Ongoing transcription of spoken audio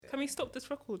Can we stop this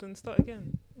record and start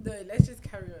again? No, let's just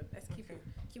carry on. Let's keep it going,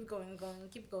 keep it going,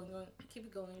 keep it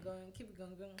going, keep it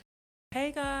going.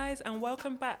 Hey guys, and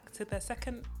welcome back to the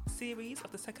second series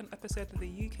of the second episode of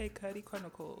the UK Curly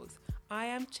Chronicles. I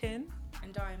am Chin.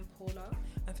 And I am Paula.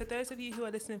 And for those of you who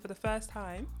are listening for the first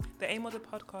time, the aim of the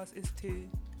podcast is to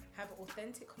have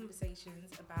authentic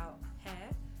conversations about hair,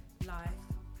 life,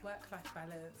 work-life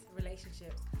balance,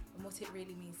 relationships, and what it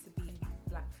really means to be a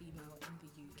black female in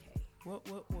the UK. What?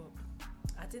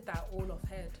 I did that all off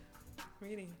head.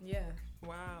 Really? Yeah.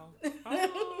 Wow.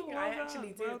 Oh, well I done. actually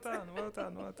did. Well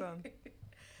done.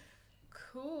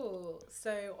 Cool.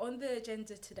 So on the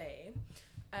agenda today,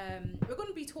 we're going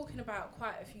to be talking about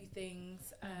quite a few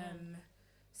things,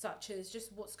 such as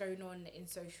just what's going on in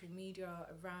social media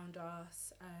around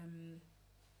us,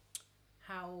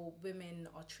 how women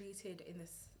are treated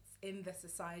in the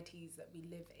societies that we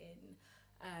live in,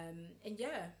 and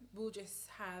yeah, we'll just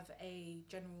have a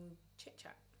general chit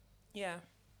chat. Yeah.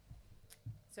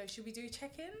 So should we do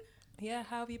check-in? Yeah,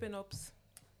 how have you been, Obs?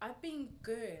 I've been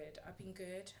good.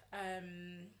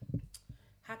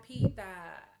 Happy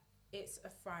that it's a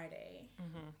Friday.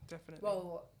 Definitely.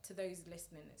 Well, to those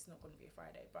listening, it's not going to be a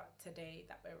Friday, but today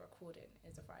that we're recording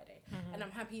is a Friday. And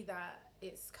I'm happy that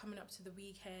it's coming up to the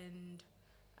weekend.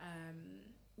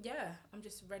 Yeah, I'm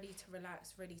just ready to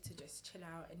relax, ready to just chill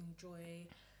out and enjoy.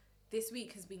 This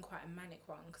week has been quite a manic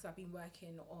one because I've been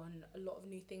working on a lot of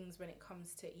new things when it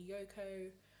comes to Iyoko.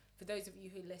 For those of you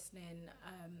who are listening,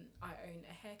 I own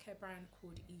a hair care brand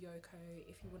called Iyoko.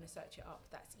 If you want to search it up,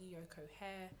 that's Iyoko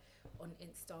Hair on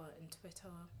Insta and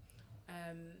Twitter.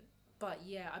 But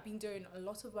yeah, I've been doing a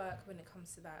lot of work when it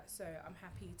comes to that. So I'm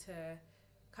happy to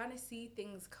kind of see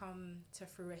things come to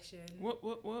fruition.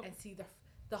 What? And see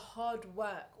the hard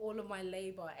work, all of my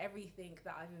labour, everything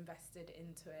that I've invested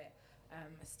into it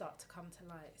start to come to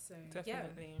light. So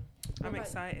Definitely. Yeah. I'm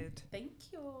excited.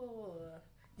 Thank you.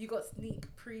 You got sneak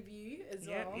preview as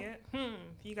well. Yeah.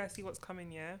 You guys see what's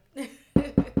coming, yeah?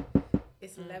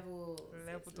 It's levels.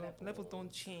 Levels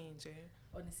don't change, eh?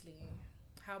 Honestly.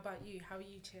 How about you? How are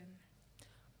you, Chin?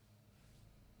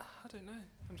 I don't know.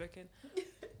 I'm joking.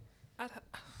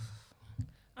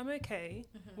 I'm okay.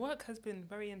 Work has been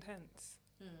very intense.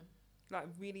 Like,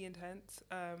 really intense.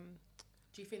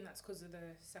 Do you think that's because of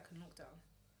the second lockdown?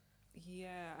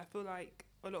 Yeah, I feel like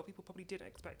a lot of people probably didn't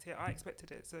expect it. I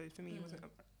expected it, so for me, it wasn't.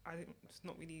 It's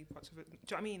not really much of it. Do you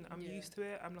know what I mean? I'm used to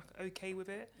it. I'm like okay with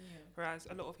it. Yeah. Whereas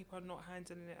a lot of people are not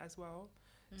handling it as well.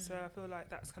 So I feel like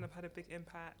that's kind of had a big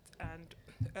impact,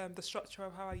 and the structure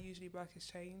of how I usually work has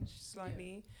changed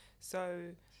slightly.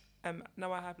 So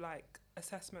now I have like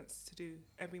assessments to do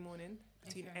every morning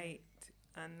between 8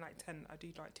 and like 10. I do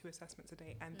like 2 assessments a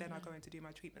day, and then I go in to do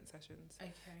my treatment sessions.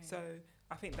 So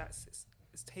I think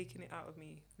it's taking it out of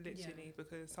me literally,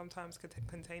 because sometimes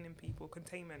containment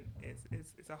is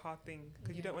a hard thing,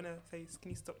 because you don't want to say,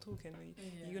 can you stop talking?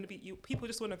 You're going to be people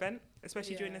just want to vent,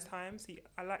 especially during this time, so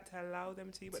I like to allow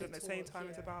them to, but at the same time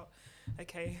it's about,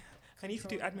 okay, I need to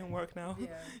do admin work now.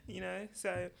 You know,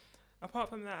 so apart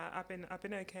from that, I've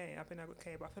been okay,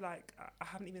 but I feel like I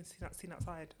haven't even seen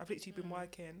outside. I've literally been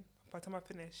working. By the time I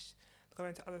finish, go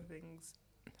into other things,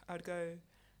 I would go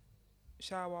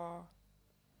shower,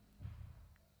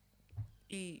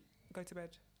 eat, go to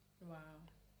bed. Wow,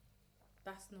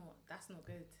 that's not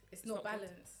good. It's not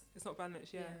balanced. It's not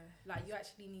balanced. Yeah. Like, you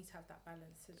actually need to have that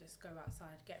balance to just go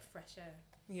outside, get fresh air.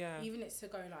 Yeah. Even it's to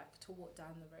go like to walk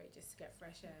down the road just to get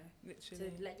fresh air.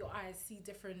 Literally. To let your eyes see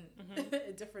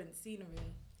different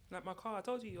scenery. Like my car, I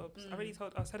told you, Obs. I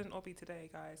was telling Obby today,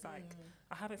 guys, like,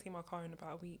 I haven't seen my car in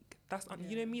about a week. That's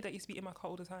you know me that used to be in my car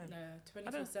all the time. No,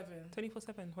 24/7.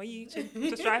 24/7. Where you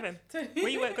just driving? Where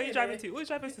you driving to? Always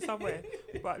driving to somewhere.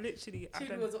 But literally,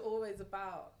 Chin was always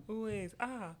about. Always.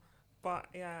 But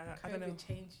yeah, COVID I don't know.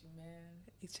 Changed you, man.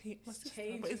 It's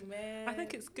changed you, man. I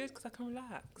think it's good because I can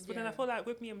relax. But then I feel like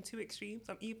with me, I'm two extremes.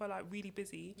 I'm either like really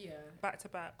busy, back to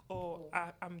back, or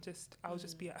I'll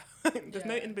just be at there's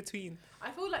no in between. I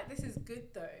feel like this is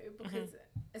good though, because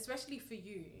especially for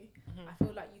you, I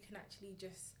feel like you can actually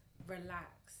just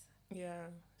relax. Yeah.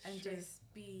 And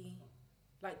just be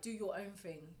like, do your own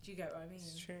thing. Do you get what I mean?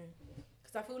 It's true.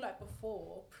 Because I feel like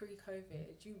before,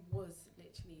 pre-COVID, you was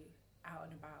literally out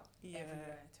and about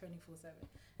everywhere 24/7,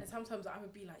 and sometimes I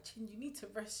would be like, Chin, you need to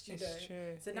rest, you know.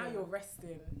 True. So now you're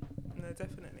resting. No,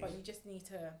 definitely. But you just need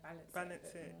to balance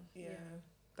it. Yeah,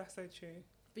 that's so true.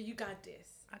 But you got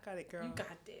this. I got it, girl. You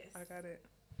got this. I got it.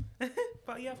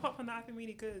 But yeah, apart from that, I've been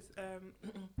really good.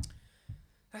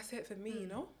 That's it for me, you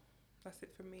know. That's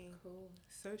it for me. Cool.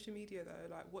 Social media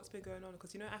though, like, what's been going on?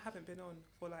 Because I haven't been on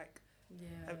for like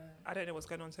Yeah. I don't know what's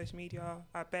going on social media.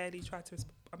 I barely try to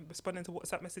I'm responding to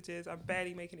WhatsApp messages. I'm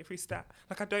barely making it through Snap.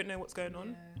 Like, I don't know what's going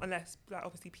on unless, like,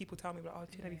 obviously people tell me, like, oh,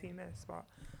 have you seen this? But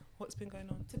what's been going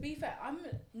on? To be fair, I'm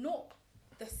not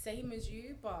the same as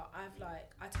you, but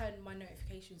I turned my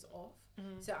notifications off.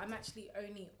 So I'm actually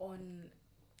only on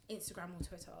Instagram or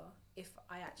Twitter if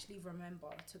I actually remember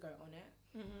to go on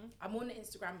it. I'm on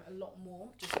Instagram a lot more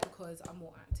just because I'm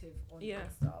more active on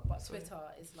Insta, but Twitter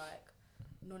is like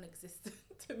non-existent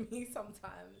to me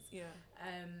sometimes.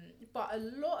 But a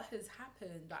lot has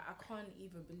happened. Like, I can't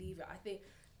even believe it. I think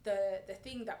the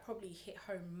thing that probably hit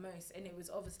home most, and it was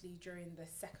obviously during the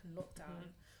second lockdown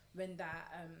when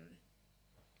that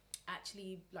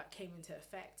actually like came into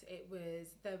effect.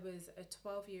 There was a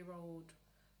 12-year-old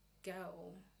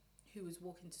girl who was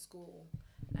walking to school,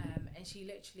 and she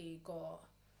literally got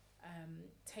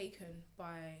taken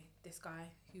by this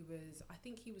guy who was, I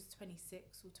think he was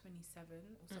 26 or 27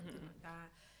 or something like that,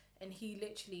 and he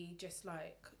literally just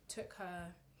like took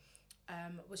her,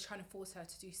 was trying to force her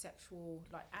to do sexual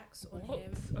like acts on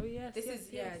him. Oh yes, this yes, is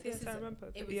yes, this yes, is I remember.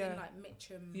 It was in like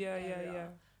Mitcham area.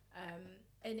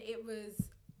 And it was,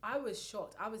 I was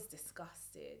shocked, I was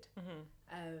disgusted,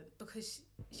 because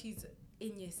she's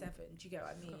in year 7. Do you get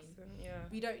what I mean?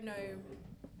 We don't know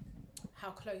how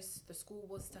close the school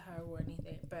was to her or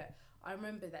anything, but I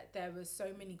remember that there was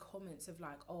so many comments of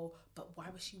like, oh, but why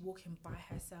was she walking by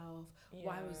herself?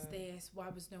 Why was this? Why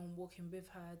was no one walking with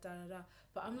her? Da da da.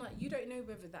 But I'm like, you don't know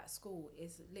whether that school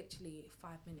is literally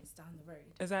 5 minutes down the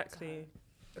road. Exactly.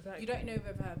 You don't know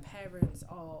whether her parents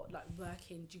are like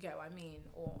working. Do you get what I mean?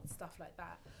 Or stuff like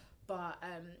that. But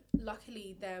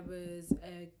luckily there was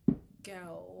a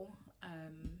girl.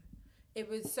 It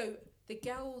was so. The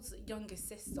girl's younger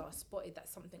sister spotted that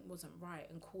something wasn't right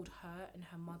and called her and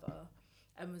her mother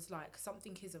and was like,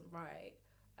 something isn't right.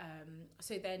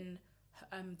 So then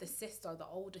the sister, the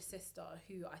older sister,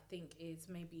 who I think is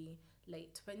maybe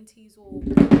late 20s or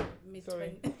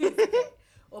mid-20s,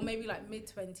 or maybe like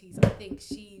mid-20s, I think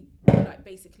she like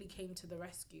basically came to the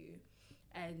rescue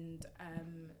and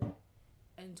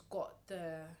got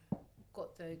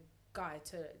the guy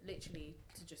to literally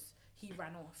to just, he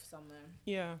ran off somewhere.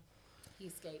 Yeah. He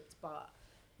escaped, but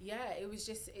yeah, it was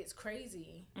just, it's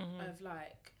crazy of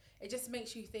like, it just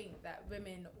makes you think that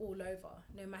women all over,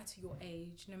 no matter your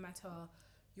age, no matter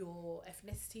your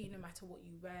ethnicity, no matter what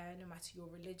you wear, no matter your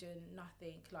religion,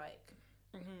 nothing, like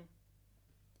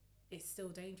it's still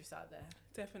dangerous out there.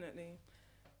 Definitely.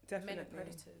 Men are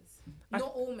predators. Not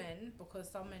all men,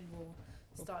 because some men will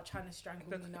start trying to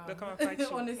strangle me now. They'll come and fight you.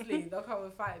 Honestly, they'll come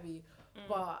and fight me.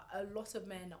 But a lot of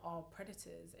men are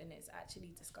predators, and it's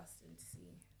actually disgusting to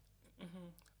see.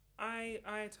 I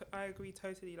agree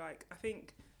totally. Like, I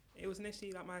think it was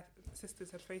initially like my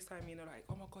sisters had FaceTime me and they're like,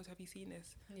 oh my God, have you seen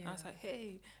this? And I was like,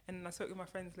 hey. And then I spoke with my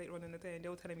friends later on in the day and they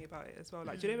were telling me about it as well.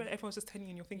 Like, do you know when everyone's just telling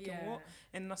you and you're thinking, what?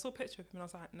 And I saw a picture of him and I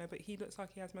was like, no, but he looks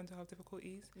like he has mental health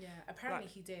difficulties. Yeah, apparently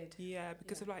like, he did. Yeah,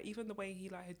 because of like, even the way he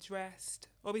like had dressed.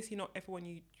 Obviously not everyone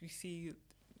you see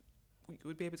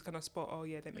would be able to kind of spot, oh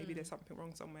yeah, then maybe there's something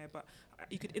wrong somewhere, but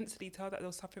you could instantly tell that there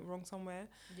was something wrong somewhere.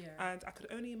 And I could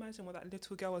only imagine what that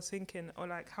little girl was thinking, or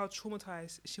like how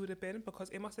traumatized she would have been, because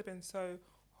it must have been so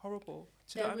horrible.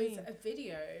 Do you know what I mean? There was a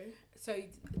video, so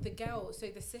the girl, so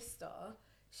the sister,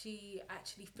 she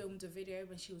actually filmed a video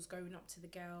when she was going up to the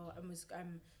girl and was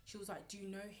she was like, do you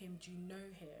know him,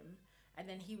 and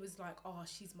then he was like, oh,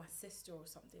 she's my sister or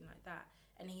something like that,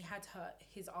 and he had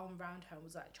his arm around her and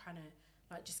was like trying to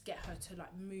like just get her to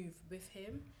like move with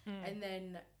him. And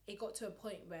then it got to a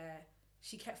point where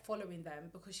she kept following them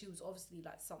because she was obviously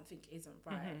like, something isn't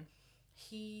right.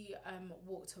 He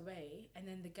walked away and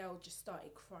then the girl just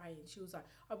started crying. She was like,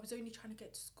 I was only trying to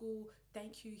get to school,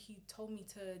 thank you, he told me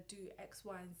to do X,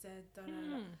 Y and Z.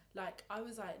 Like, I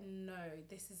was like, no,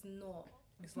 this is not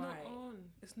right.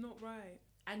 It's not right.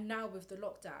 And now with the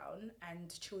lockdown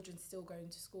and children still going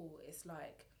to school, it's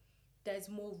like there's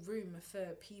more room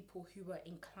for people who are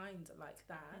inclined like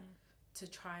that to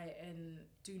try and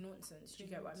do nonsense. Do you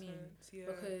get what I mean? Yeah.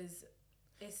 Because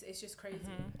it's just crazy.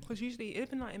 Because usually,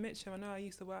 even like in Mitcham, I know I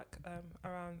used to work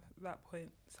around that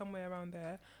point, somewhere around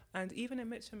there, and even in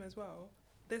Mitcham as well,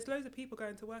 there's loads of people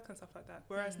going to work and stuff like that.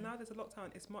 Whereas now there's a lockdown,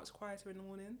 it's much quieter in the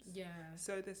mornings. Yeah.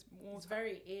 So there's more. It's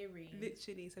very eerie.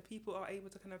 Literally, so people are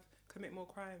able to kind of commit more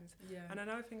crimes. Yeah. And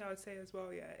another thing I would say as well,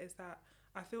 is that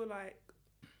I feel like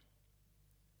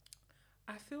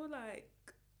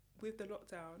with the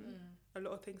lockdown, a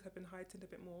lot of things have been heightened a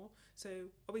bit more. So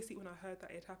obviously when I heard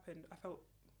that it happened, I felt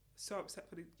so upset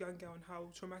for the young girl and how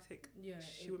traumatic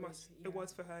it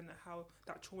was for her, and how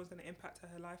that trauma is going to impact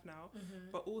her life now.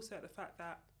 But also the fact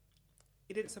that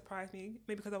it didn't surprise me.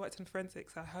 Maybe because I worked in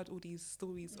forensics, I heard all these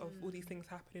stories of all these things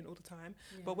happening all the time.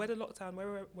 Yeah. But where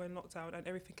we're in lockdown and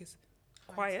everything is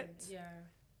quiet, Yeah.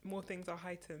 more things are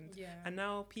heightened. Yeah. And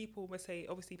now people will say,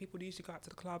 obviously people usually go out to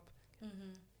the club,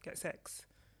 get sex,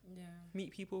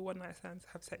 meet people, one night stands,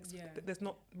 have sex. Yeah. There's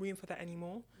not room for that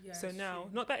anymore. Yeah, so now,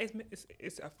 true. not that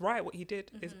it's right what he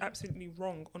did is absolutely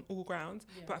wrong on all grounds,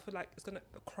 but I feel like the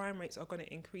crime rates are going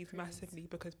to increase massively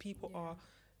because people are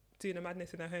doing a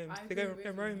madness in their homes.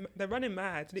 They're running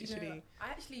mad, literally. You know, I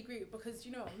actually agree because,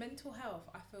 you know, mental health,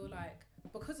 I feel like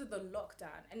because of the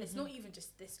lockdown, and it's not even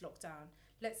just this lockdown.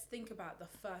 Let's think about the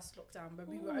first lockdown where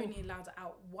we were only allowed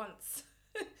out once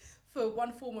for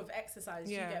one form of exercise.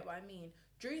 Do you get what I mean?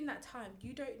 During that time,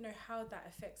 you don't know how that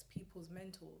affects people's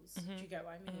mentals. Do you get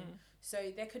what I mean? So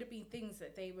there could have been things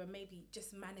that they were maybe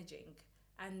just managing,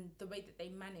 and the way that they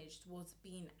managed was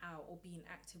being out or being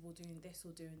active or doing this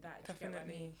or doing that. Do you get what I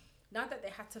mean? Now that they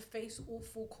had to face all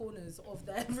four corners of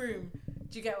their room,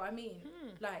 do you get what I mean?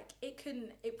 Like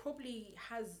it probably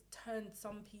has turned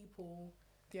some people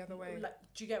the other way. Like,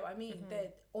 do you get what I mean?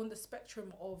 They're on the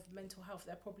spectrum of mental health.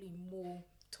 They're probably more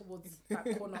towards that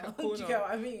corner. Do you get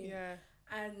what I mean? Yeah.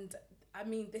 And I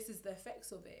mean, this is the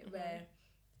effects of it, where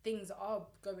things are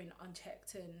going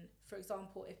unchecked. And for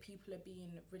example, if people are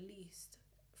being released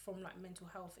from like mental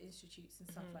health institutes and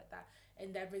stuff like that,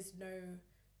 and there is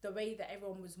the way that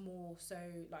everyone was more so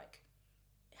like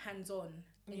hands-on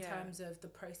in terms of the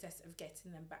process of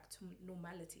getting them back to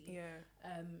normality.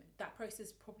 That process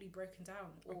is probably broken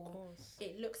down, or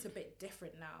it looks a bit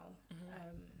different now.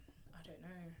 I don't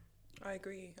know. I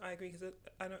agree because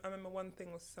I remember one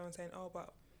thing was someone saying, oh,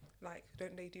 but like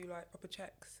don't they do like proper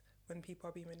checks when people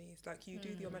are being released? Like you do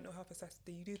your mental health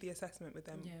you do the assessment with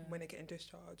them when they're getting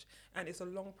discharged, and it's a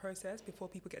long process before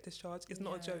people get discharged. It's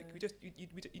not a joke.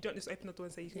 You don't just open the door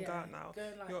and say you can go out now.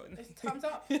 Time's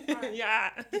up. Right. Yeah,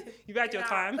 you've had your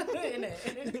time.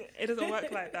 It doesn't work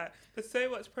like that. There's so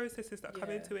much processes that come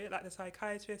into it, like the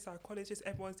psychiatrist, psychologist,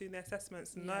 everyone's doing their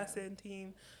assessments, nursing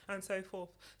team and so forth.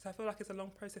 So I feel like it's a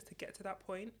long process to get to that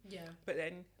point. But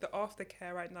then the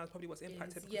aftercare right now is probably what's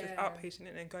impacted because it's outpatient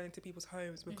and then going into people's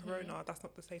homes with corona. That's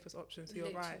not the safest option, so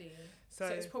you're right. So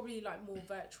it's probably like more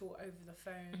virtual over the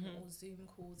phone or Zoom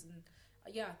calls, and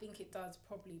I think it does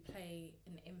probably play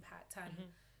an impact. And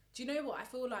do you know what I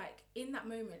feel like in that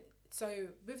moment? So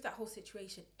with that whole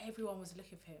situation, everyone was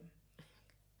looking for him.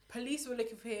 Police were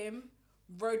looking for him.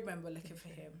 Roadmen were looking for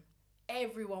him.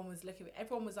 Everyone was looking.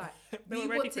 Everyone was like, we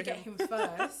want to get him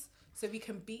first, so we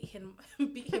can beat him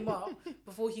up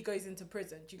before he goes into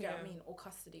prison. Do you get what I mean? Or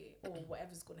custody, or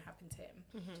whatever's going to happen to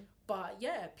him. But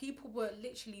yeah, people were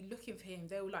literally looking for him.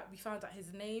 They were like, we found out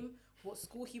his name, what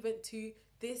school he went to,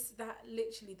 this, that.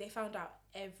 Literally, they found out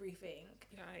everything.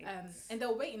 And they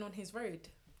were waiting on his road.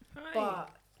 But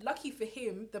lucky for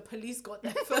him, the police got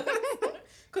there first.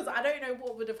 Because I don't know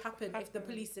what would have happened if the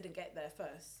police didn't get there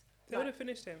first. They would have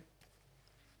finished him.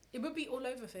 It would be all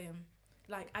over for him.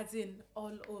 Like, as in,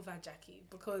 all over Jackie.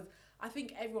 Because I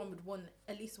think everyone would want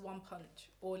at least one punch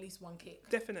or at least one kick.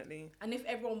 Definitely. And if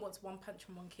everyone wants one punch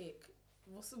and one kick,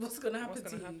 what's going to happen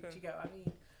to you? Do you get what I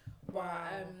mean? Wow.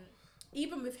 But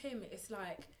even with him, it's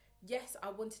like, yes,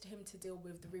 I wanted him to deal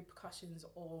with the repercussions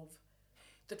of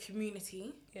the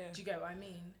community. Do you get what I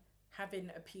mean?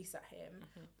 Having a piece at him.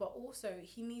 But also,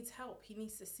 he needs help. He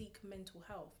needs to seek mental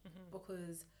health.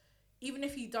 Because even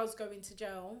if he does go into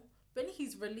jail, when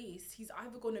he's released, he's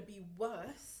either going to be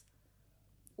worse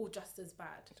or just as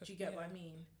bad. Do you get what I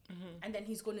mean? And then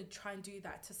he's going to try and do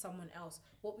that to someone else.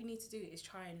 What we need to do is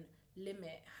try and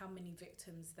limit how many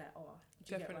victims there are.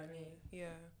 Do you get what I mean? Yeah.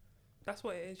 That's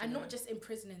what it is. And not just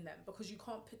imprisoning them, because you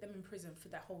can't put them in prison for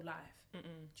their whole life.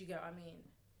 Do you get what I mean?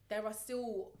 There are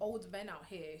still old men out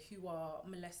here who are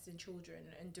molesting children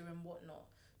and doing whatnot.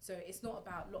 So it's not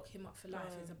about lock him up for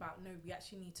life. It's about, no, we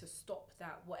actually need to stop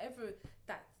that. Whatever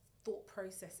that thought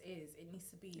process is, it needs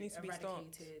to be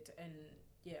eradicated. And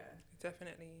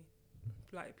definitely,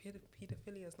 like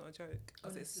paedophilia is not a joke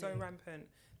because it's so rampant.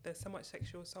 There's so much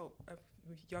sexual assault of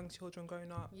young children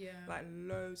growing up, like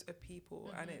loads of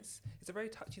people, and it's a very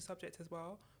touchy subject as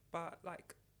well. But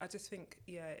like, I just think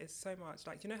it's so much.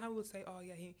 Like, you know how we'll say, oh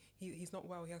yeah, he's not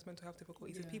well, he has mental health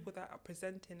difficulties. There's people that are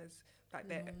presenting as like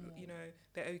they're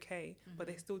they're okay, but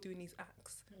they're still doing these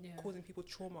acts, causing people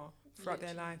trauma throughout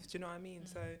their lives. Do you know what I mean?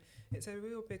 So it's a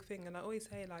real big thing. And I always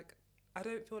say, like, I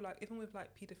don't feel like, even with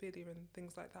like paedophilia and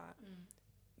things like that,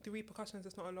 the repercussions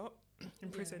is not a lot. In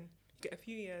prison, you get a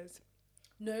few years.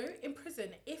 No, in prison,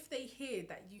 if they hear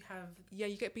that you have... Yeah,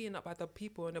 you get beaten up by the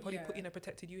people and they'll probably put you in a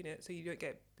protected unit so you don't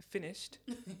get finished.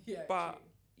 But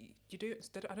you do.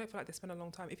 I don't feel like they spend a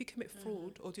long time. If you commit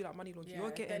fraud or do like money laundering,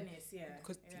 you're getting. Then it's,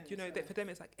 because you know that for them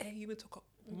it's like, hey, you even took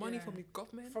money from the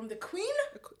government, from the Queen,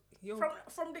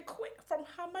 from the Queen, from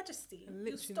Her Majesty.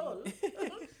 Literally. You stole.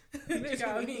 Do you know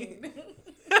what I mean?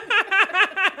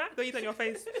 Don't you on your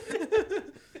face?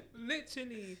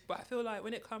 Literally. But I feel like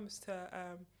when it comes to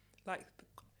like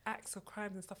acts of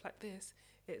crimes and stuff like this,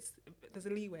 there's a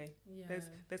leeway.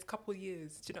 There's a couple of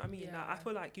years. Do you know what I mean? Like, I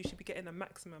feel like you should be getting a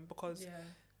maximum because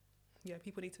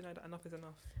people need to know that enough is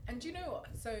enough. And do you know what?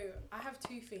 So I have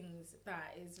two things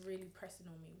that is really pressing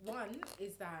on me. One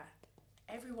is that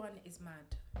everyone is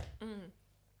mad.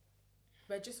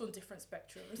 We're just on different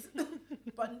spectrums.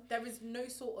 But there is no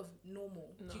sort of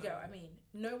normal. Do you get what I mean?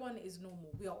 No one is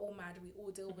normal. We are all mad. We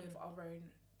all deal with our own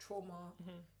trauma.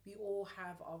 We all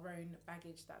have our own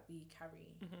baggage that we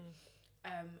carry.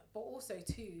 But also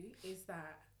too is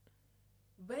that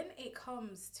when it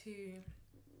comes to,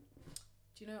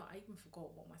 do you know, I even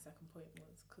forgot what my second point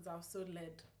was because I was so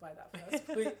led by that first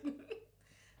point.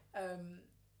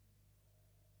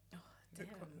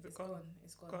 It's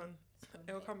gone.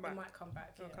 It will come back. It might come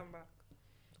back. It'll come back.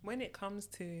 When it comes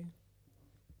to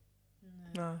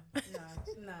nah.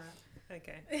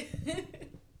 Okay.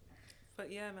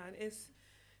 But yeah, man, it's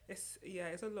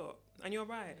a lot. And you're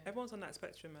right. Yeah. Everyone's on that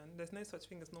spectrum, man. There's no such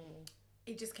thing as normal.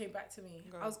 It just came back to me.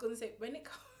 I was gonna say when it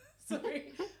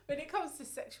comes to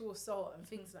sexual assault and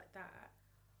things like that,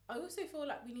 I also feel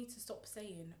like we need to stop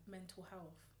saying mental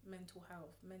health, mental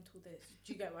this.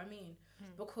 Do you get what I mean?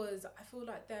 Because I feel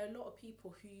like there are a lot of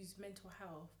people who use mental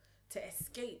health to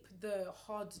escape the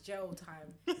hard jail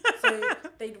time. So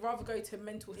they'd rather go to a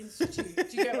mental institute.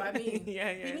 Do you get what I mean?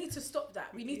 We need to stop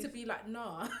that. We need to be like,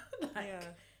 nah.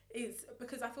 It's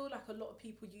because I feel like a lot of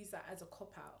people use that as a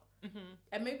cop-out.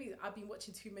 And maybe I've been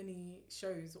watching too many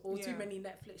shows or too many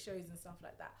Netflix shows and stuff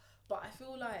like that. But I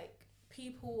feel like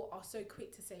people are so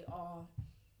quick to say, oh,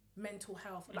 mental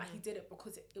health, like he did it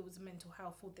because it was mental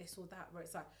health or this or that, where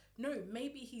it's like, no,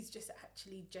 maybe he's just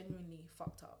actually genuinely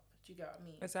fucked up. Do you get what I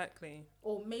mean? Exactly.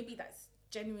 Or maybe that's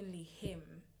genuinely him,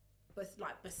 but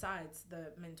like besides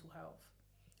the mental health.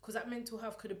 Because that mental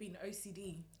health could have been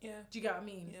OCD. Yeah. Do you get what I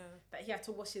mean? Yeah. That he had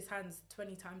to wash his hands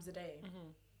 20 times a day.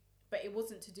 But it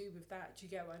wasn't to do with that. Do you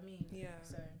get what I mean? Yeah.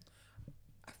 So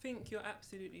I think you're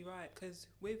absolutely right, because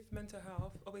with mental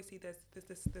health, obviously there's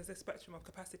this spectrum of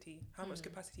capacity, how much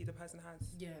capacity the person has.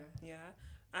 Yeah.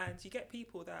 And you get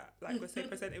people that, like, let's say,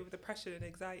 presented with depression and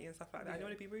anxiety and stuff like that. And they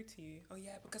want to be rude to you. Oh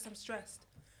yeah, because I'm stressed.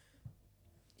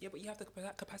 Yeah, but you have the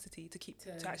capacity to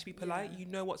actually be polite. You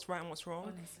know what's right and what's wrong.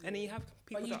 Honestly. And then you have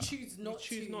people but you choose not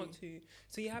to.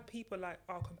 So you have people like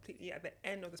are completely at the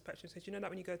end of the spectrum. So do you know that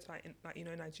when you go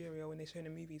to Nigeria, when they show in the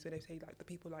movies where they say like the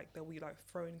people like they'll be like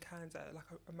throwing cans at like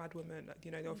a mad woman, like, you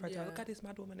know, they'll throw look at this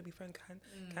mad woman and be throwing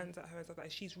cans at her and stuff like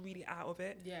that. She's really out of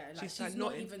it. Yeah, like she's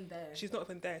not even there. She's not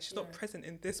even there. She's not present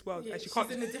in this world. Yeah, and she's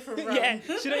in a different realm.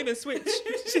 She don't even switch.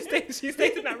 she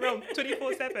stays in that realm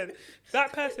 24/7.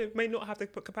 That person may not have the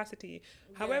capacity.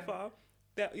 However,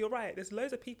 you're right, there's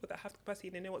loads of people that have the capacity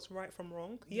and they know what's right from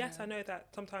wrong. Yes, I know that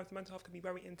sometimes mental health can be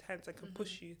very intense and can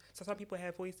push you. So some people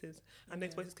hear voices and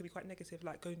those voices can be quite negative,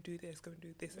 like go and do this,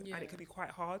 and it can be quite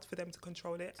hard for them to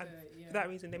control it. And for that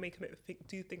reason, they may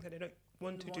do things that they don't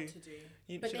want to do.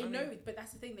 But they know, but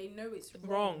that's the thing, they know it's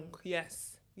wrong.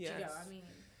 Yes. Do you get what I mean?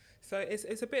 So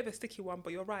it's a bit of a sticky one,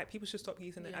 but you're right. People should stop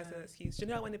using it as an excuse. Do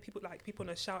you know when the people want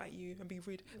to shout at you and be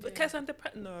rude? Because I'm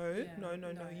depressed. No.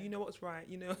 You know what's right.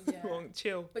 You know what's wrong.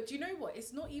 Chill. But do you know what?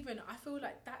 It's not even. I feel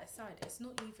like that aside, it's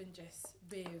not even just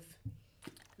with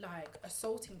like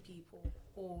assaulting people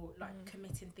or like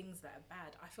committing things that are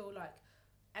bad. I feel like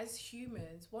as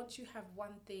humans, once you have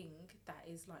one thing that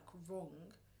is like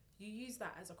wrong, you use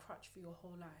that as a crutch for your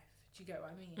whole life. Do you get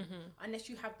what I mean? Unless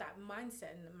you have that mindset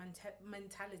and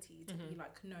mentality to be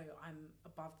like, no, I'm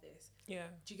above this. Yeah.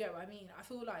 Do you get what I mean? I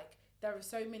feel like there are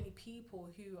so many people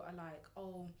who are like,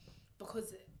 oh,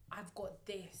 because I've got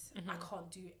this, I can't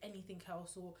do anything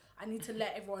else, or I need to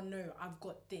let everyone know I've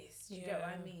got this. Do you get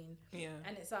what I mean? Yeah.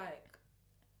 And it's like,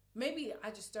 maybe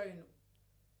I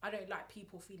don't like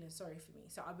people feeling sorry for me,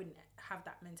 so I wouldn't have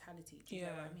that mentality. Do you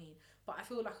get what I mean? But I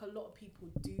feel like a lot of people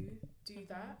do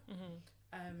that.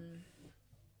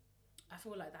 I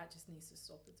feel like that just needs to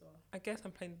stop as well. I guess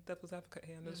I'm playing devil's advocate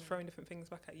here and just throwing different things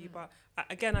back at you, but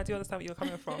again, I do understand where you're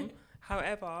coming from.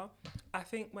 However, I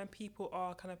think when people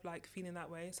are kind of like feeling that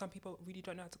way, some people really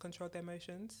don't know how to control their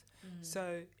emotions,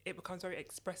 so it becomes very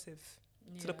expressive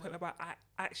to the point where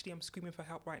I'm screaming for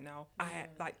help right now.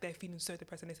 They're feeling so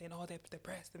depressed and they're saying, oh, they're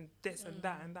depressed and this and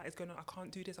that is going on. I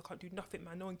can't do this, I can't do nothing,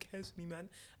 man. No one cares for me, man.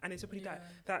 And it's really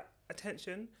that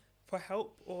attention for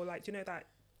help, or like, you know, that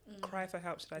cry for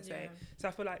help, should I say. So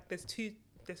I feel like there's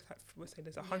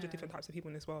 100 different types of people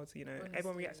in this world, you know. Honestly,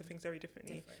 everyone reacts to things very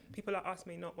differently. People like us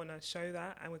may not want to show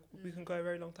that, and we can go a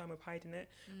very long time with hiding it,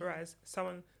 whereas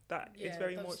someone that is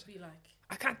very much be like,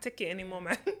 I can't take it anymore,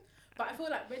 man. But I feel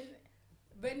like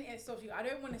when it stops you, I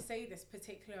don't want to say this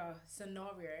particular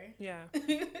scenario,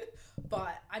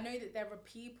 but I know that there are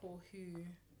people who,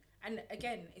 and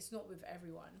again, it's not with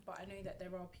everyone, but I know that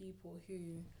there are people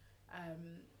who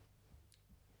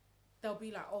they'll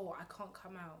be like, oh, I can't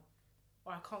come out,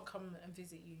 or I can't come and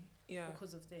visit you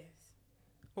because of this.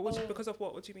 But because of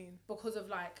what? What do you mean? Because of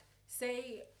like,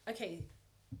 say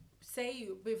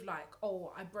with like,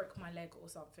 oh, I broke my leg or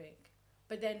something,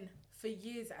 but then for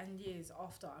years and years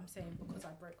after, I'm saying because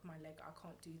I broke my leg, I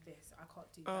can't do this, I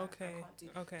can't do that, I can't do.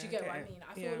 Do you get what I mean?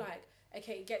 I feel like,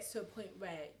 okay, it gets to a point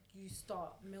where you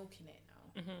start milking it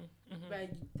now, where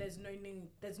there's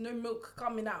no milk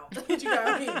coming out. Do you get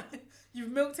what I mean?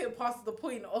 You've milked it past the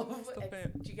point of.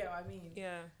 Do you get what I mean?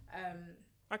 Yeah.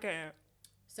 Okay.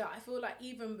 So I feel like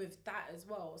even with that as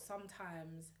well,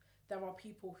 sometimes there are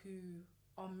people who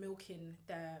are milking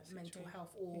their mental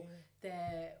health or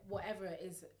their whatever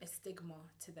is a stigma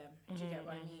to them. Do you get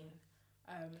what I mean?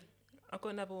 I've got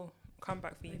another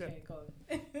comeback for you. Okay, go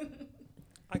on.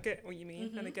 I get what you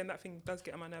mean, and again, that thing does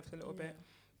get on my nerves a little bit.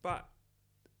 But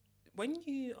when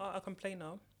you are a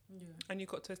complainer and you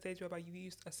got to a stage whereby you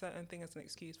used a certain thing as an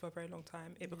excuse for a very long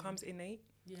time, it becomes innate.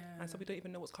 And so we don't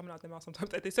even know what's coming out of their mouth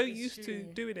sometimes. Like, they're so used to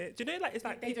doing it. Do you know, like, it's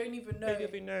like they don't even know. They don't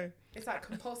even know. It's like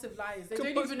compulsive liars. They don't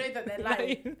even know that they're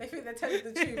lying. They think they're telling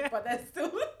the truth, but they're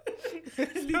still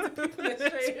leading people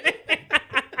astray.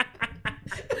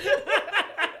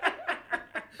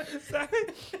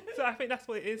 So I think that's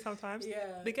what it is sometimes.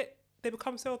 Yeah. They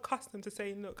become so accustomed to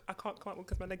saying, look, I can't come out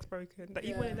because my leg's broken. That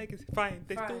even when their leg is fine,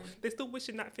 they're still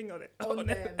wishing that thing on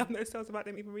themselves without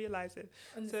them even realising.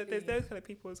 So there's those kind of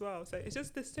people as well. So it's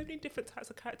just, there's so many different types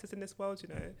of characters in this world, you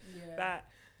know, that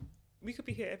we could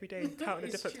be here every day counting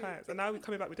the different types. And now we're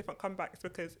coming back with different comebacks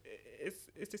because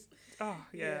it's just,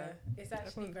 it's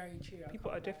actually very true. People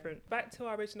are different. Back to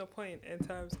our original point in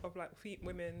terms of like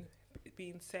women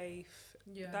being safe.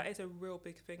 That is a real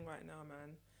big thing right now,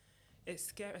 man. It's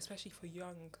scary, especially for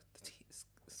young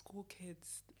school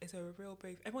kids. It's a real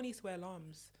big. Everyone needs to wear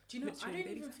alarms. Do you know? I don't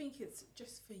even think it's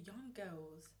just for young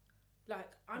girls. Like,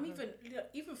 I'm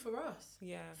even for us.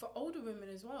 Yeah. For older women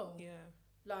as well. Yeah.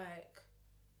 Like,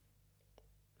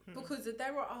 because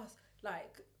there are us,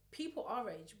 like, people our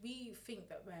age, we think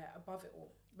that we're above it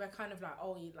all. We're kind of like,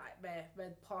 oh,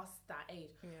 we're past that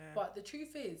age. Yeah. But the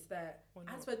truth is that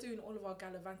as we're doing all of our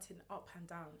gallivanting up and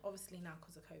down, obviously now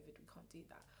because of COVID, we can't do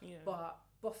that. Yeah. But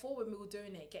before, when we were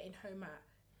doing it, getting home at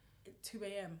 2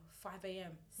 a.m, 5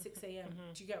 a.m, 6 a.m,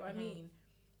 do you get what I mean?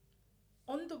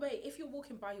 On the way, if you're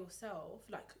walking by yourself,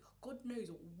 like, God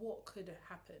knows what could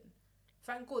happen.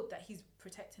 Thank God that he's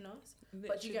protecting us. Literally,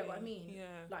 but do you get what I mean?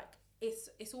 Yeah. Like,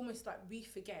 it's almost like we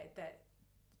forget that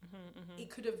it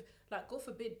could have, like, God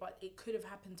forbid, but it could have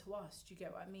happened to us. Do you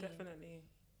get what I mean? Definitely.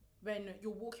 When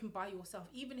you're walking by yourself,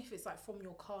 even if it's like from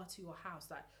your car to your house,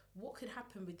 like, what could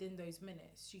happen within those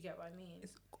minutes? Do you get what I mean?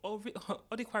 It's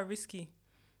already quite risky.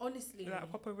 Honestly. Like,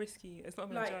 proper risky. It's not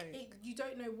even a joke. You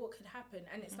don't know what could happen.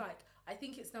 And it's like, I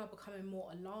think it's now becoming more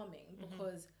alarming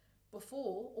because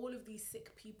before, all of these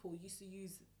sick people used to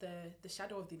use the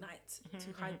shadow of the night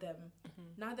to hide them.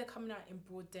 Now they're coming out in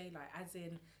broad daylight, as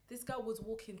in, this girl was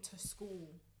walking to school,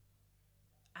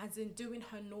 as in doing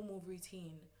her normal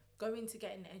routine, going to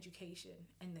get an education,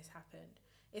 and this happened.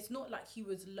 It's not like he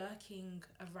was lurking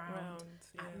around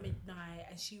at midnight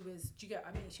and she was, do you get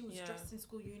what I mean? She was dressed in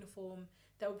school uniform.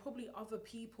 There were probably other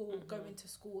people going to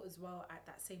school as well at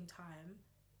that same time.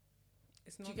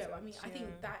 Do you get what I mean? I think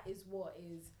that is what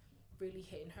is really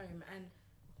hitting home. And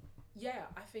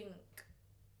I think,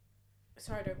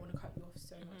 sorry, I don't want to cut you off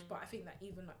so much, but I think that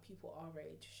even like people our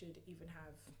age should even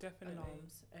have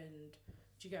alarms and,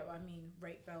 do you get what I mean,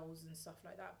 rape bells and stuff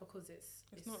like that, because it's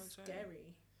not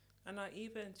scary. And I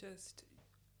even just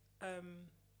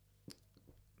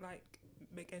like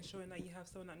ensuring that you have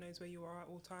someone that knows where you are at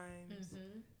all times.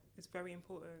 It's very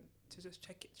important to just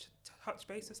check it, touch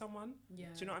base with someone. Yeah.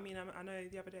 Do you know what I mean? I know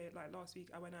the other day, like last week,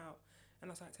 I went out and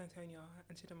I was like, Antonia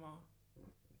and Chidema,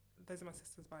 those are my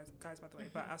sisters, guys, by the way.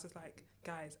 But I was just like,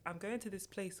 guys, I'm going to this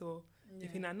place, or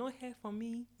if you're not here for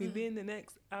me within the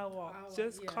next hour,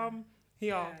 just come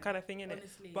here, kind of thing, innit?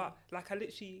 But like, I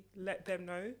literally let them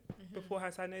know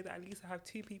beforehand, so I know that at least I have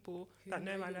two people that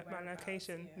know my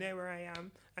location, know where I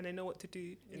am, and they know what to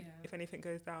do if anything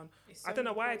goes down. So I don't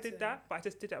know why I did that, but I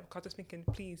just did that because I was just thinking,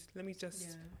 please, let me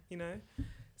just, you know.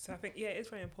 So I think, yeah, it's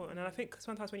very important. And I think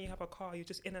sometimes when you have a car, you're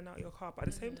just in and out of your car. But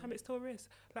at the same time, it's still a risk.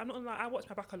 Like, I'm not like, I watch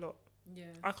my back a lot. Yeah.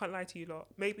 I can't lie to you lot.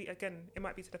 Maybe, again, it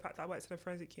might be to the fact that I worked in a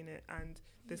forensic unit and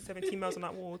there's 17 males on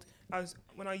that ward.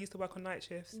 When I used to work on night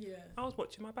shifts, I was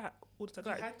watching my back all the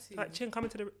time. Like, Chin, come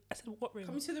into the... I said, what room?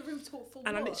 Come into the room, talk for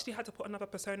and what? I literally had to put another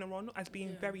persona on as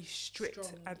being very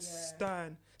strict and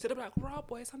stern. So they'll be like, "Raw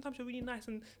boy, sometimes you're really nice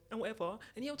and whatever,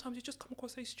 and the other times you just come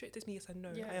across so strict." It's me. Yes, I know.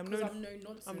 I am no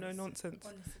nonsense. I'm no nonsense.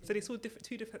 Honestly. So they saw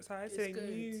two different sides. So they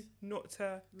knew not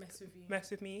to mess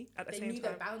with me at the same time. They knew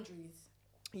their boundaries.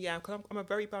 Yeah, because I'm a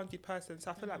very boundary person.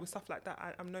 So I feel like with stuff like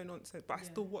that, I'm no nonsense. But I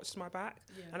still watched my back,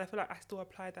 and I feel like I still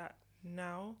apply that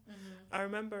now. I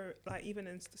remember, like, even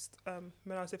in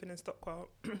when I was living in Stockwell,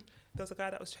 there was a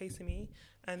guy that was chasing me,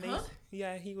 and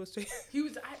he was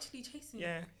actually chasing you.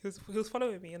 Yeah, he was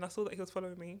following me, and I saw that he was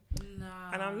following me.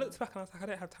 Nah. And I looked back and I was like, I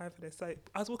don't have time for this. So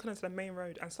I was walking onto the main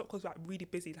road, and Stockwell's like really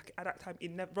busy. Like at that time,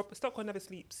 Stockwell never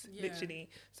sleeps, literally.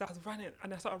 So I was running,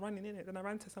 and I started running in it. Then I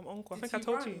ran to some uncle. I think I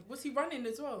told you. Was he running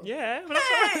as well? Yeah.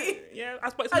 Hey! Yeah.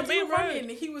 But it's on the main road.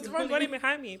 He was running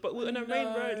behind me, but we were on a main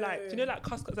road. Like, do you know, like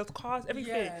there's cars,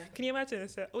 everything. Yeah. Can you imagine?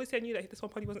 So obviously I knew that this one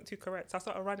probably wasn't too correct. So I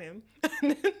started running.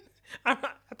 And then I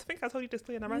think I told you this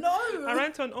story, and I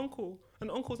ran to an uncle. An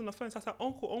uncle's on the phone, so I said,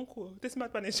 Uncle, this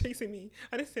madman is chasing me.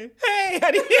 And it's him. Hey!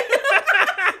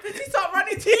 Did he start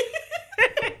running to you?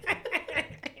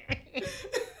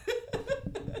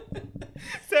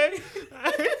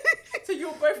 So you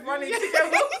were both running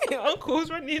together? Uncle's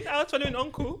running. I was running with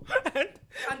Uncle.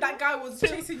 And that guy was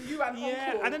chasing you and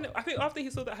Uncle. I don't know. I think after he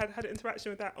saw that I had an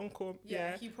interaction with that uncle.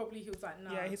 He was like,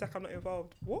 nah. Yeah, he's like, I'm not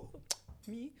involved. What?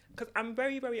 Me? Because I'm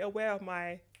very, very aware of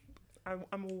my...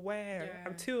 I'm aware. Yeah.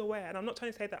 I'm too aware. And I'm not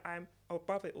trying to say that I'm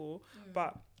above it all.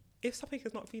 But if something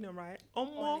is not feeling right,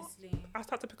 honestly, I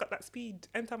start to pick up that speed,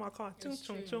 enter my car,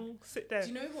 chung, sit there. Do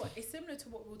you know what? It's similar to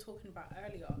what we were talking about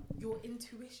earlier. Your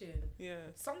intuition. Yeah.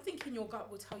 Something in your gut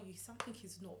will tell you something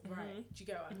is not right. Do you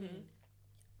get what I mean?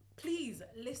 Please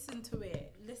listen to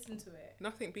it.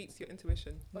 Nothing beats your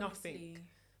intuition. Honestly. Nothing.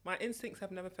 My instincts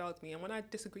have never failed me, and when I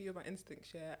disagree with my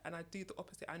instincts, and I do the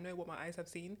opposite, I know what my eyes have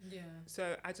seen. Yeah.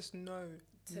 So I just know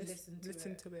to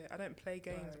listen to it. I don't play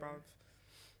games, bruv.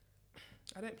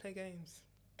 I don't play games.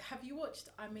 Have you watched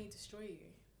I May Destroy You?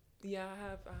 Yeah, I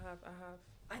have.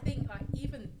 I think, like,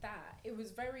 even that, it was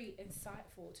very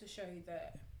insightful to show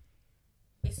that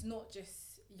it's not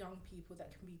just young people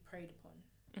that can be preyed upon.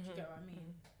 Do you get what I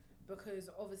mean? Because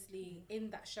obviously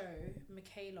in that show,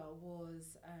 Michaela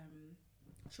was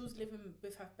she was living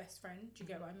with her best friend. Do you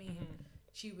get what I mean?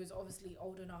 She was obviously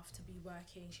old enough to be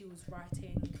working. She was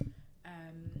writing.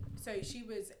 So she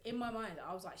was, in my mind,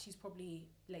 I was like, she's probably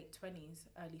late 20s,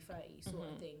 early 30s sort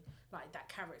of thing. Like that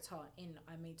character in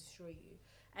I May Destroy You.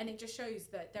 And it just shows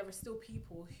that there are still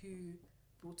people who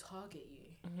will target you.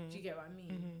 Do you get what I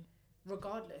mean?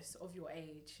 Regardless of your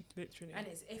age. Literally. And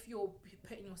it's if you're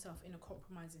putting yourself in a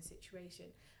compromising situation.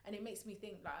 And it makes me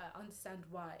think, like, I understand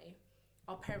why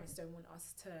our parents don't want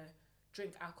us to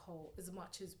drink alcohol as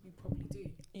much as we probably do.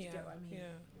 Do you get what I mean?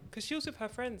 Yeah. Because she was with her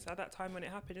friends at that time when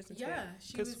it happened, isn't it? Yeah,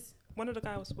 she was. One of the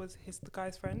guys was the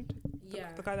guy's friend.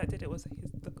 The guy that did it was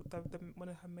the one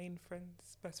of her main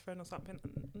friends, best friend or something.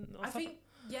 I think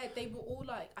they were all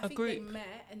like, I think they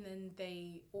met and then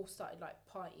they all started like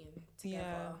partying together.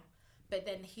 Yeah. But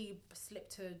then he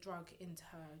slipped a drug into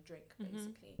her drink,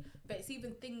 basically. But it's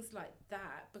even things like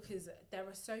that, because there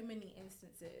are so many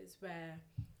instances where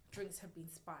drinks have been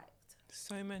spiked.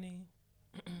 So many.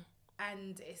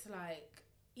 And it's like,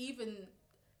 even,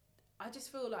 I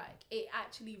just feel like it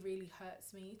actually really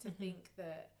hurts me to think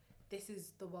that this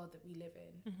is the world that we live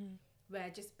in, where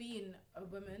just being a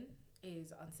woman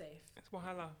is unsafe. It's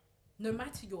wahala. No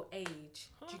matter your age,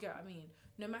 do you get what I mean?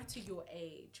 No matter your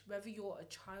age, whether you're a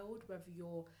child, whether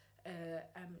you're a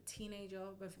teenager,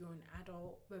 whether you're an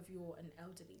adult, whether you're an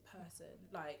elderly person,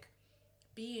 like,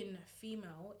 being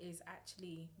female is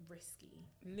actually risky.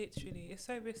 Literally, it's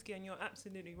so risky, and you're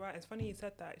absolutely right. It's funny you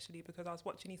said that, actually, because I was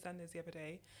watching EastEnders the other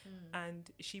day, and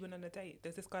she went on a date.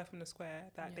 There's this guy from the square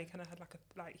that they kind of had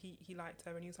he liked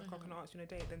her, and he was like, "Oh, can I ask you on a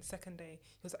date?" Then second day,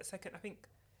 he was like,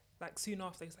 like soon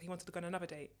after, he wanted to go on another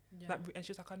date. Yeah. And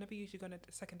she was like, I never usually go on a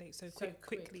second date so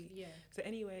quickly. Yeah. So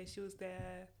anyway, she was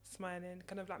there smiling,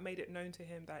 kind of like made it known to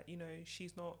him that, you know,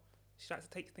 she likes to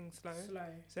take things slow.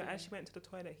 So as she went to the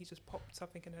toilet, he just popped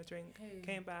something in her drink,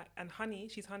 came back, and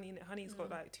she's Honey, and Honey's got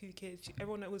like 2 kids.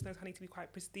 Everyone always knows Honey to be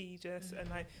quite prestigious and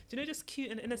like, you know, just cute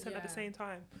and innocent at the same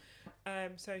time.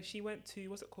 So she went to,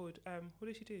 what's it called? What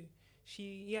did she do?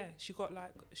 She got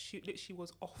like, she literally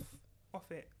was off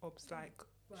it. Like,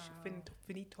 wow.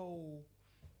 Finito.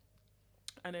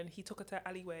 And then he took her to an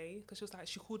alleyway because she was like,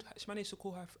 she managed to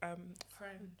call her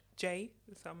friend Jay,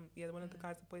 one of the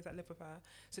boys that live with her.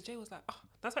 So Jay was like, oh,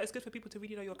 that's why it's good for people to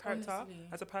really know your character. Honestly.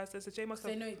 As a person. So Jay must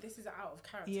have... They know this is out of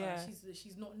character. Yeah.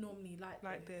 She's not normally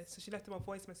like this. So she left him a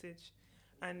voice message.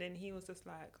 And then he was just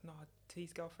like, no, to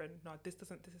his girlfriend, no, this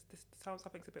sounds,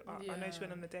 something's a bit, I know she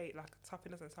went on a date, like,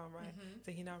 something doesn't sound right. Mm-hmm.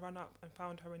 So he now ran up and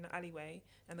found her in the alleyway,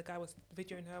 and the guy was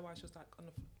videoing her while she was, like, on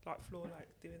the floor, like,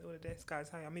 doing all of this. Guys,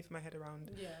 hey, I'm moving my head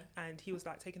around. Yeah. And he was,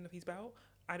 like, taking off his belt,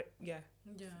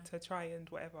 to try and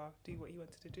whatever, do what he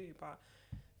wanted to do. But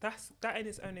that in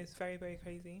its own is very, very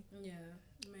crazy. Yeah,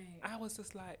 mate. I was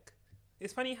just like,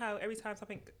 it's funny how every time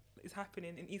something is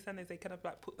happening in EastEnders, they kind of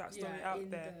like put that story out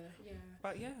there.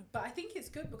 But I think it's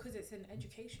good because it's an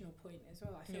educational point as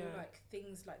well. I feel like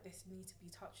things like this need to be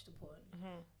touched upon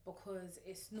because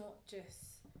it's not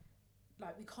just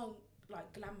like, we can't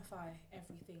like glamify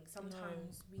everything.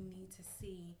 Sometimes we need to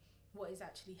see what is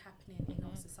actually happening in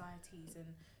our societies,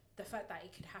 and the fact that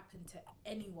it could happen to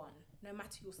anyone, no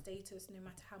matter your status, no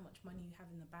matter how much money you have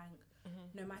in the bank,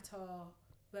 no matter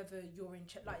whether you're in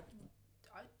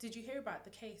did you hear about the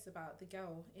case about the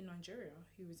girl in Nigeria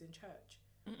who was in church?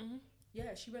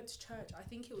 Yeah, she went to church. I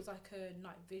think it was like a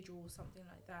night vigil or something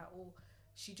like that, or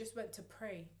she just went to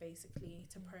pray, basically,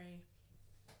 pray.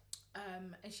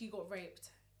 And she got raped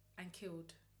and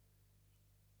killed.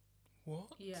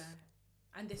 What? Yeah.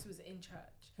 And this was in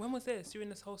church. When was this? During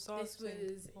this whole SARS thing?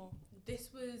 This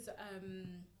was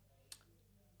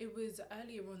it was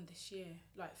earlier on this year,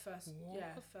 like first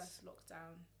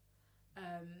lockdown.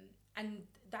 And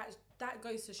that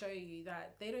goes to show you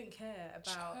that they don't care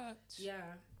about church. Yeah.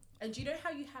 And do you know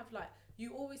how you have like,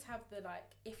 you always have the like,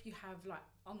 if you have like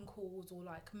uncles or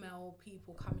like male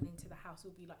people coming into the house,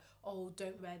 will be like, oh,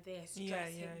 don't wear this,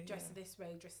 dress this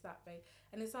way, dress that way.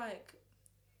 And it's like,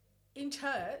 in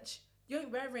church, you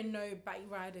ain't wearing no batty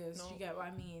riders. No. Do you get what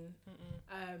I mean?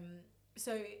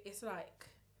 So it's like,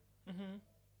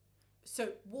 so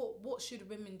what should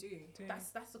women do?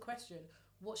 That's the question.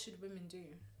 What should women do?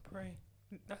 Pray.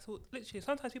 That's all. Literally,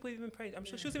 sometimes people even pray. I'm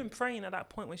sure she was even praying at that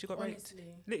point when she got raped.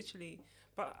 Literally.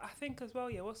 But I think as well,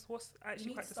 what's actually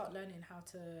we need to start learning how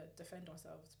to defend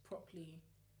ourselves properly.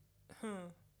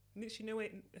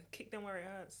 Literally, kick them where it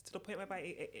hurts, to the point whereby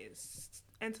it's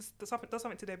enters does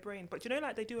something to their brain. But you know,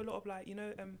 like they do a lot of like,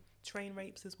 train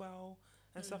rapes as well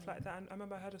and stuff like that. And I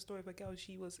remember I heard a story of a girl.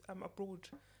 She was abroad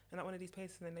and at one of these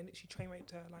places, and then literally train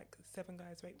raped her. Like 7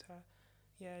 guys raped her.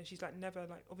 Yeah, she's like never,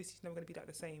 like, obviously she's never going to be like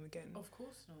the same again. Of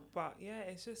course not. But yeah,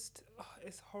 it's just,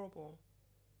 it's horrible.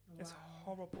 Wow. It's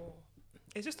horrible.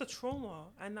 It's just the trauma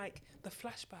and like the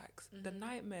flashbacks, the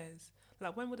nightmares.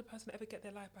 Like, when would a person ever get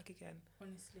their life back again?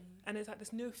 Honestly. And there's like,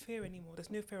 there's no fear anymore. There's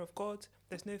no fear of God.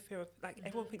 There's no fear of, like,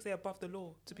 everyone thinks they're above the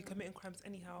law to be committing crimes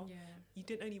anyhow. Yeah. You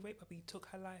didn't only rape her, but you took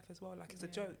her life as well. Like, it's a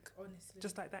joke. Honestly.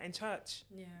 Just like that in church.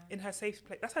 Yeah. In her safe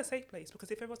place. That's her safe place.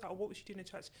 Because if everyone's like, oh, what was she doing in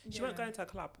church? She weren't going to a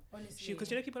club. Honestly. Because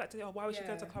people like to say, oh, why was she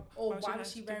going to a club? Or why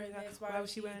was she wearing this? Why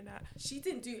was she wearing that? She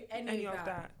didn't do any of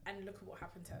that. And look at what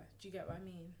happened to her. Do you get what I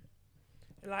mean?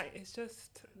 Like, it's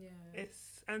just,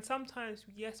 and sometimes,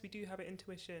 yes, we do have an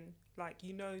intuition. Like,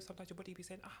 sometimes your body be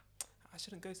saying, I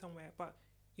shouldn't go somewhere. But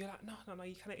you're like, no,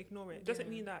 you cannot ignore it. It doesn't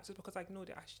mean that just because I ignored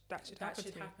it, that should happen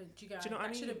to me. Do you know what I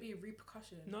mean? That shouldn't be a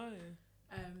repercussion. No.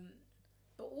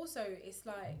 But also, it's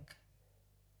like,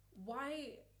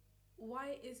 why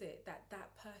is it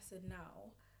that person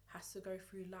now has to go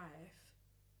through life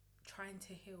trying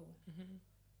to heal?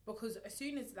 Because as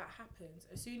soon as that happens,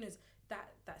 as soon as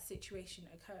that situation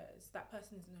occurs, that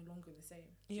person is no longer the same.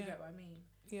 Do you get what I mean?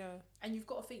 Yeah. And you've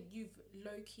got to think, you've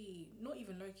low-key, not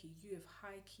even low-key, you have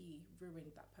high-key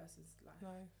ruined that person's life.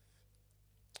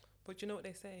 But you know what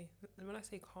they say? When I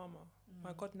say karma,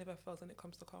 my God never fails when it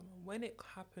comes to karma. When it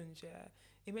happens,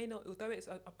 it may not, although it's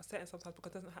upsetting sometimes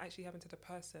because it doesn't actually happen to the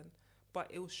person, but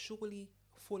it will surely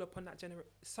fall upon that generation.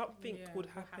 Something would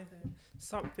happen.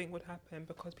 Something would happen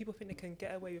because people think they can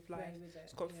get away with life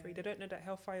scot-free. They don't know that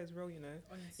hellfire is real,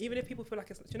 Honestly. Even if people feel like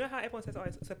it's, do you know how everyone says, oh,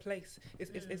 it's a place,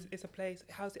 it's a place,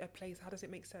 how's it a place, how does it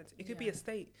make sense? It could be a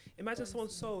state. Imagine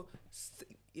someone's soul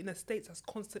in a state that's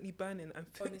constantly burning and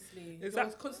honestly, is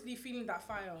constantly feeling that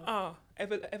fire.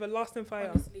 Everlasting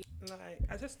fire. Honestly. Like,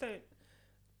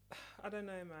 I don't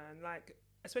know, man. Like,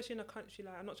 especially in a country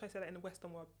like, I'm not trying to say that in the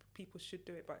Western world people should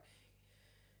do it, but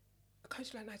a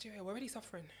country like Nigeria, we're already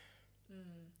suffering.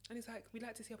 And it's like, we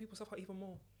like to see how people suffer even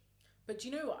more. But do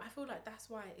you know what? I feel like that's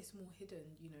why it's more hidden,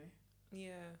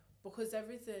 Yeah. Because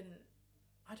there isn't,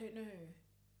 I don't know.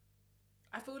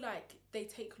 I feel like they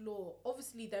take law.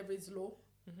 Obviously, there is law.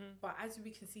 But as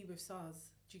we can see with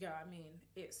SARS, do you get what I mean?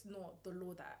 It's not the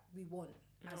law that we want.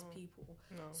 as people.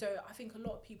 No. So I think a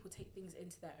lot of people take things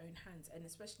into their own hands, and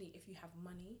especially if you have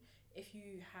money, if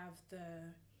you have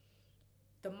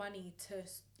the money to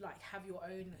like have your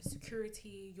own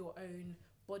security, your own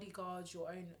bodyguards, your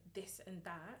own this and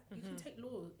that, you can take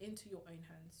law into your own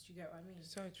hands. Do you get what I mean?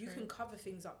 So true. You can cover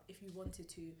things up if you wanted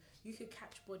to. You could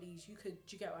catch bodies. Do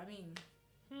you get what I mean?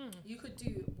 You could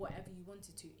do whatever you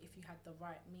wanted to if you had the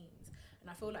right means. And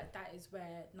I feel like that is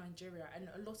where Nigeria and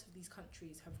a lot of these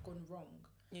countries have gone wrong.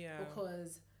 Yeah.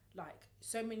 Because like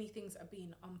so many things are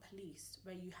being unpoliced,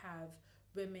 where you have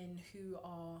women who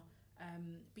are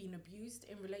being abused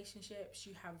in relationships.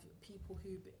 You have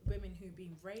women who've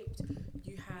been raped.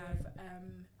 You have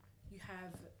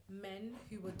men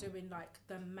who are doing like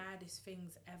the maddest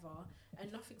things ever,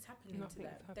 and nothing's happening to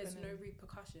them. There's no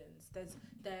repercussions.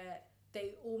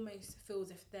 They almost feel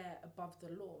as if they're above the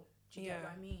law. Do you get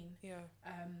what I mean? Yeah.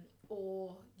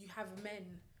 Or you have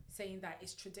men saying that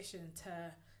it's tradition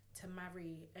to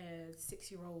marry a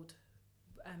 6-year-old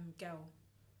girl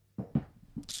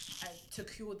to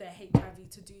cure their HIV,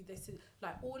 to do this,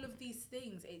 like all of these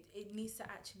things. It needs to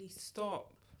actually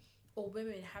stop. Or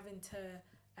women having to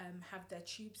have their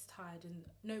tubes tied, and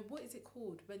no, what is it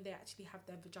called when they actually have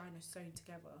their vagina sewn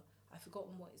together? I've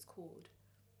forgotten what it's called.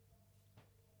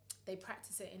 They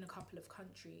practice it in a couple of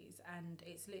countries, and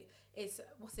it's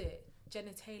what's it,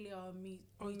 genitalia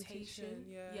mutation?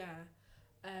 Yeah.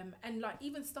 And like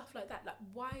even stuff like that, like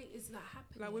why is that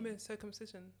happening? Like women's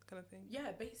circumcision kind of thing.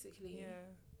 Yeah, basically.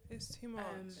 Yeah, it's too much.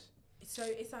 So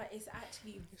it's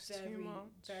actually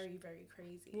very, very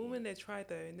crazy. Women, they try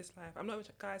though in this life. I'm not,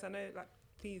 guys, I know, like,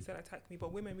 please don't attack me,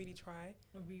 but women really try.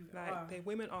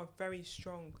 Women are very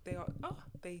strong. They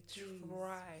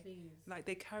try. Please. Like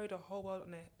they carry the whole world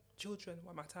on their children,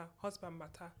 what matter, husband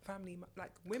matter, family, like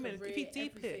women. Career, if you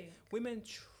deep everything. it, women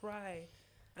try.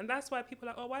 And that's why people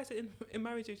are like, oh, why is it in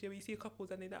marriages where you see couples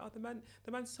and they're like, oh,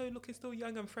 the man's so looking still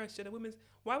young and fresh, and the woman's,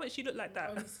 why would she look like that?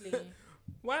 Honestly.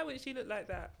 Why would she look like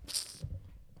that?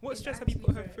 What stress have you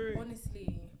put her through?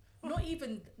 Honestly, not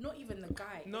even the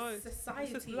guy. No, it's society.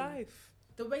 It's just life.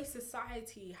 The way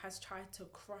society has tried to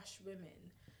crush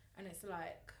women, and it's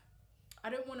like, I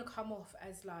don't want to come off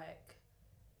as like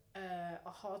a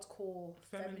hardcore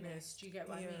feminist. Do you get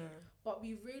what I mean? But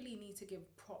we really need to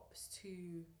give props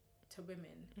to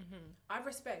women. I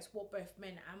respect what both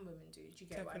men and women do. Do you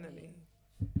get what I mean?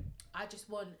 I just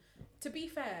want, to be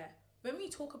fair, when we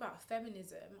talk about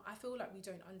feminism, I feel like we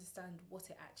don't understand what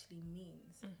it actually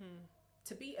means.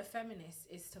 To be a feminist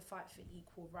is to fight for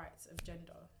equal rights of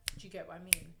gender. Do you get what I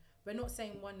mean? We're not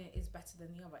saying one is better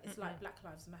than the other. It's like Black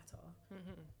Lives Matter.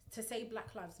 To say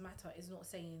Black Lives Matter is not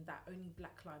saying that only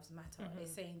Black Lives Matter.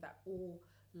 It's saying that all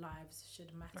lives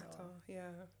should matter.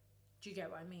 Yeah. Do you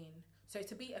get what I mean? So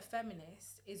to be a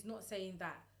feminist is not saying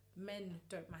that men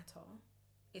don't matter.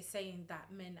 It's saying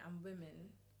that men and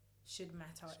women should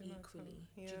matter equally.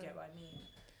 Yeah. Do you get what I mean?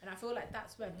 And I feel like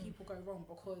that's where people go wrong,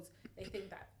 because they think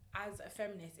that as a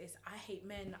feminist, it's I hate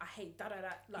men, I hate da-da-da.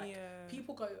 Like,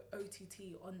 people go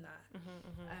OTT on that.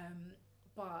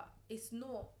 But it's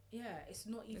not, it's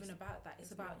not even about that.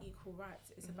 It's about equal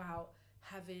rights. It's about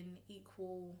having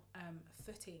equal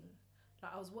footing.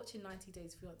 Like, I was watching 90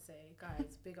 Days Fiancé.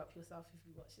 Guys, big up yourself if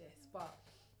you watch this. But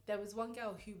there was one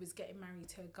girl who was getting married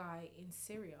to a guy in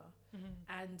Syria.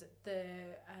 And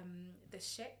the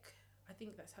sheikh, I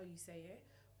think that's how you say it,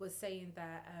 was saying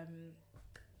that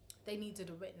they needed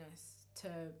a witness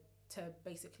to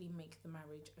basically make the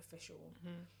marriage official.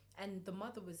 And the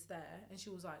mother was there, and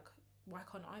she was like, why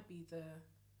can't I be the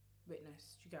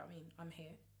witness? Do you get what I mean? I'm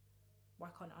here. Why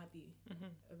can't I be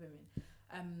a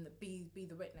woman? Be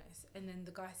the witness. And then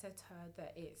the guy said to her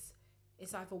that it's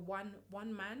either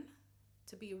one man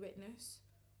to be a witness,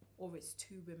 or it's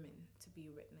 2 women to be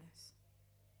a witness.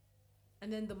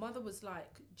 And then the mother was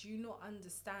like, do you not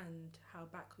understand how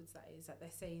backwards that is? That they're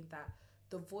saying that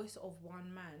the voice of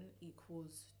one man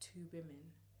equals 2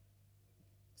 women.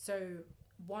 So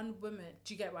one woman,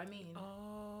 do you get what I mean?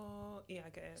 Oh, yeah, I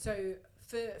get it. So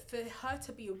for her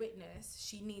to be a witness,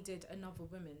 she needed another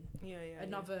woman.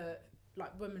 Another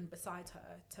like woman beside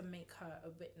her to make her a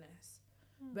witness.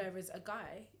 Whereas a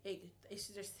guy, it's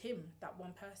just him, that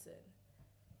one person.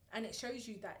 And it shows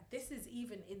you that this is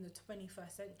even in the 21st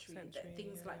century that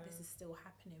things like this is still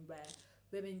happening, where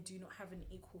women do not have an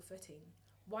equal footing.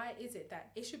 Why is it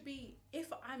that it should be,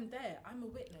 if I'm there, I'm a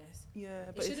witness. Yeah,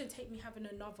 but it shouldn't take me having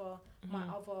my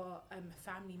other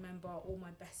family member or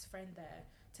my best friend there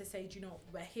to say, do you know,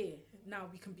 we're here now,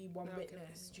 we can be one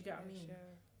witness. Do you get what I mean?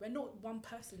 We're not one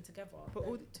person together. But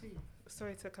 2.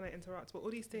 Sorry to kind of interrupt, but all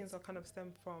these things are kind of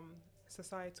stem from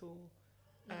societal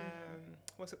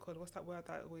What's it called? What's that word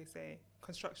that I always say?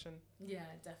 Construction. Yeah,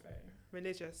 definitely.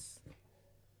 Religious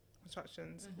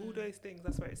constructions. All those things,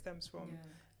 that's where it stems from.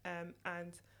 Yeah.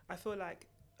 And I feel like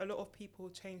a lot of people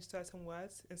change certain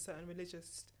words in certain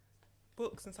religious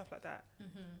books and stuff like that.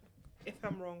 If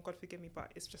I'm wrong, God forgive me,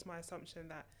 but it's just my assumption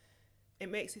that it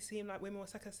makes it seem like women were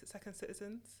second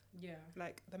citizens. Yeah.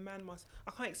 Like the man must.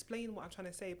 I can't explain what I'm trying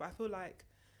to say, but I feel like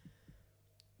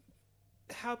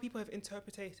how people have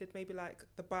interpreted maybe like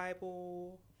the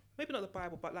Bible, maybe not the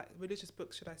Bible, but like religious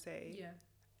books, should I say,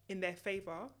 in their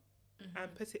favor,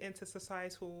 and put it into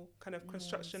societal kind of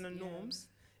construction and norms,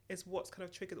 is what's kind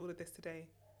of triggered all of this today.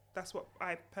 That's what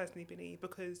I personally believe,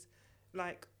 because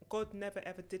like God never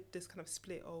ever did this kind of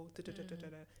split.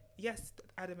 Yes,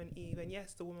 Adam and Eve, and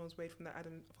yes, the woman was made from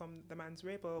the man's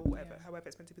rib or whatever. However,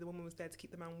 it's meant to be. The woman was there to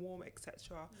keep the man warm,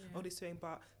 etc. All this thing,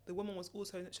 but the woman was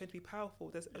also shown to be powerful.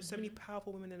 There's so many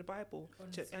powerful women in the Bible,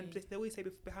 and they always say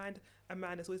behind a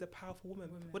man there's always a powerful woman.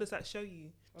 What does that show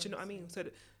you? Do you know what I mean? So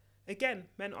again,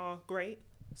 men are great,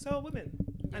 so are women,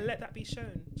 and let that be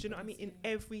shown. Do you know what I mean? In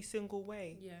every single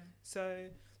way. Yeah. So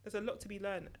there's a lot to be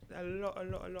learned, a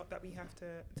lot that we have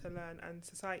to learn, and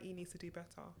society needs to do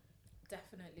better.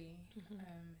 Definitely.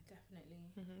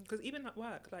 Definitely. Because even at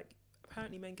work, like,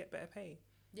 apparently men get better pay.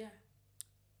 Yeah.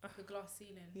 The glass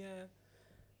ceiling. Yeah.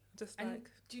 Just and like...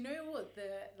 do you know what the,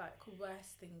 like,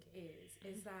 worst thing is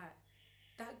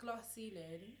that glass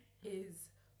ceiling is...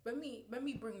 When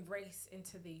we bring race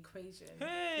into the equation,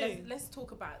 let's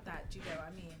talk about that. Do you know what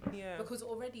I mean? Yeah. Because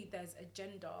already there's a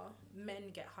gender. Men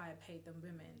get higher paid than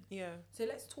women. Yeah. So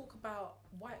let's talk about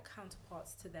white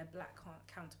counterparts to their black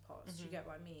counterparts. Do you get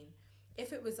what I mean?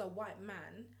 If it was a white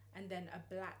man and then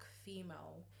a black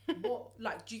female, what,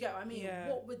 like, do you get what I mean? Yeah.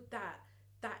 What would that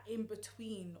in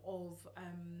between of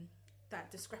that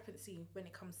discrepancy when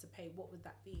it comes to pay, what would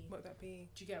that be? What would that be?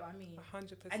 Do you get what I mean?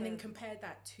 100%. And then compare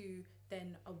that to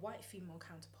then a white female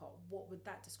counterpart. What would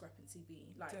that discrepancy be?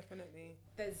 Like, definitely.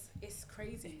 It's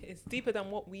crazy. It's deeper than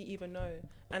what we even know.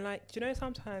 And like, do you know,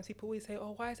 sometimes people always say,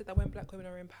 oh, why is it that when black women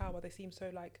are in power, they seem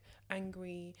so like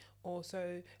angry, or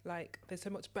so like there's so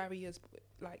much barriers,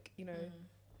 like, you know,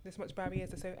 there's so much barriers,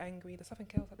 they're so angry. There's something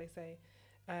else that they say.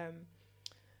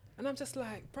 And I'm just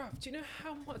like, bruv, do you know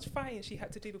how much fighting she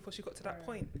had to do before she got to that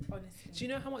point? Honestly. Do you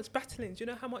know how much battling? Do you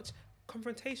know how much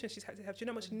confrontation she's had to have? Do you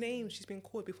know how much names she's been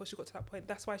called before she got to that point?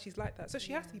 That's why she's like that. So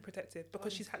she has to be protected,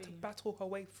 because she's had to battle her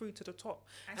way through to the top.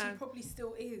 And she probably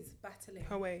still is battling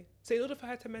her way. So in order for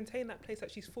her to maintain that place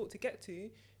that she's fought to get to,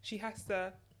 she has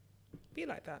to be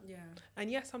like that. Yeah.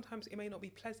 And yes, sometimes it may not be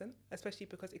pleasant, especially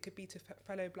because it could be to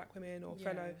fellow black women or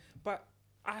fellow, but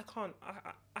I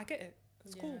get it.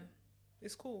 It's cool.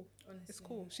 It's cool. Honestly. It's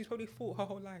cool. She's probably fought her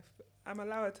whole life. I'm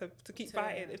allowed her to keep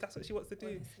fighting if that's what she wants to do.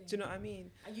 Honestly. Do you know what I mean?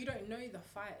 And you don't know the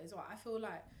fight as well. I feel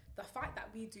like the fight that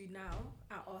we do now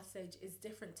at our stage is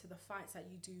different to the fights that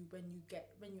you do when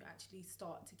you actually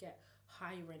start to get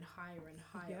higher and higher and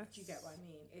higher. Yes. Do you get what I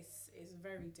mean? It's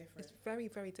very different. It's very,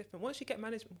 very different. Once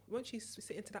you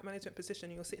sit into that management position,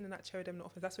 you're sitting in that chair in the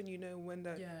office, that's when you know when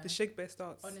the shigbe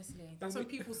starts. Honestly. That's when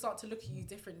people start to look at you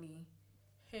differently.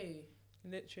 Hey.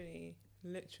 Literally.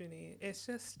 It's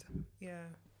just, yeah.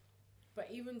 But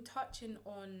even touching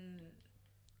on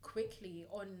quickly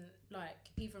on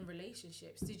like even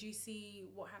relationships, did you see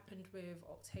what happened with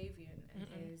Octavian and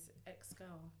his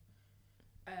ex-girl?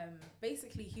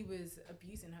 Basically he was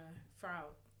abusing her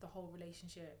throughout the whole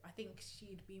relationship. I think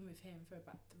she'd been with him for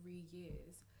about 3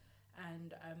 years,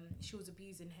 and he was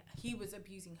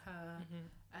abusing her.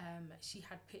 She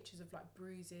had pictures of like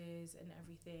bruises and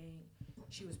everything.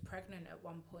 She was pregnant at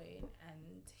one point,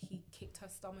 and he kicked her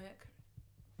stomach,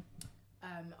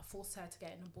 forced her to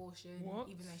get an abortion,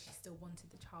 even though she still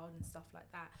wanted the child and stuff like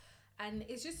that. And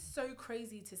it's just so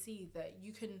crazy to see that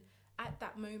you can, at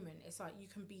that moment, it's like you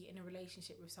can be in a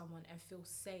relationship with someone and feel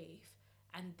safe,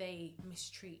 and they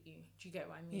mistreat you. Do you get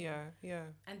what I mean? Yeah.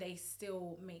 And they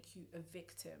still make you a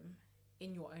victim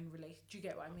in your own relationship. Do you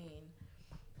get what I mean?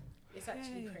 It's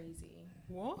actually crazy.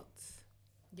 What?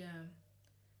 Yeah.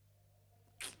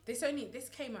 This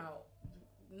came out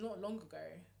not long ago,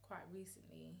 quite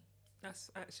recently. That's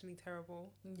actually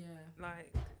terrible. Yeah.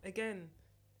 Like, again,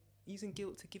 using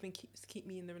guilt to keep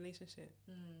me in the relationship.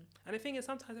 And the thing is,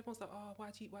 sometimes everyone's like, oh,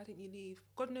 why didn't you leave?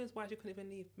 God knows why she couldn't even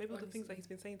leave. Maybe all the things that he's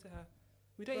been saying to her.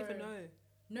 We don't even know.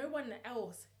 No one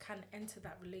else can enter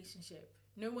that relationship.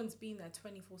 No one's been there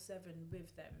 24/7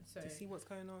 with them. So to see what's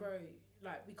going on. Bro,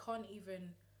 like, we can't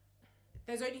even...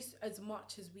 There's only as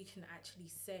much as we can actually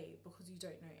say, because you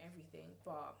don't know everything.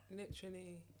 But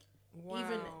literally, wow.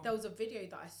 Even there was a video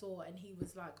that I saw, and he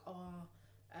was like,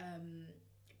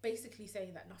 basically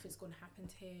saying that nothing's going to happen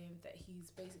to him, that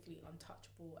he's basically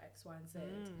untouchable, X, Y, and Z.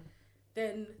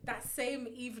 Then that same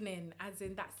evening,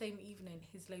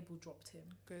 his label dropped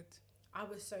him. Good. I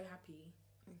was so happy.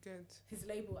 Good. His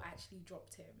label actually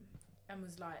dropped him and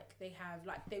was like, they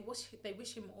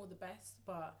wish him all the best,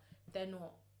 but they're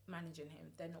not managing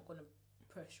him. They're not going to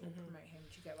push or promote him.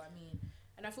 Do you get what I mean?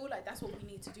 And I feel like that's what we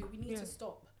need to do. We need to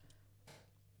stop.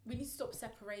 We need to stop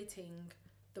separating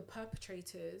the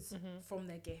perpetrators from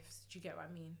their gifts. Do you get what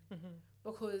I mean?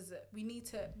 Because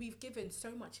we've given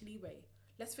so much leeway.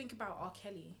 Let's think about R.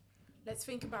 Kelly. Let's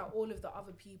think about all of the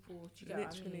other people, do you get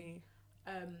what I mean?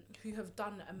 Who have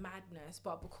done a madness,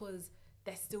 but because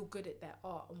they're still good at their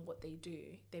art and what they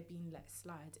do, they're being let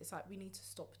slide. It's like, we need to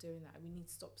stop doing that. We need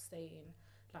to stop saying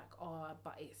like,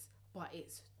 but it's ... but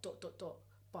it's ...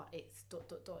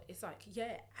 It's like,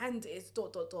 yeah, and it's ...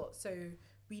 So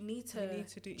we need to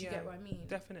do you get what I mean?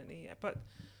 Definitely. But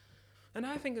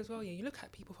another thing as well, you look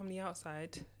at people from the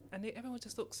outside and everyone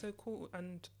just looks so cool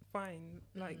and fine.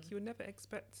 Like, you would never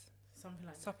expect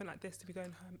something like this to be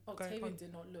going on. Octavian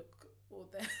did not look all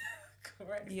that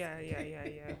correct. Yeah.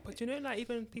 But you know, like,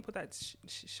 even people that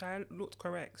shy looked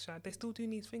correct, they still do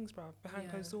these things, bruv, behind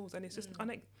closed doors, and it's just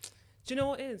do you know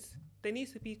what it is? There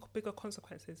needs to be bigger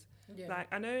consequences. Like,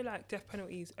 I know, like, death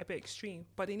penalty is a bit extreme,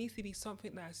 but there needs to be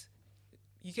something that's,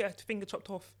 you get a finger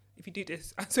chopped off if you do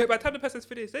this. So by the time the person's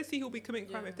finished, let's see who'll be committing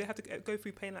crime if they have to go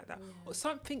through pain like that. Or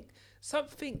something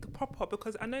proper,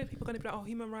 because I know people are going to be like, oh,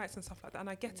 human rights and stuff like that, and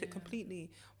I get it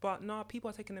completely. But no, people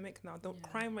are taking the mick now. The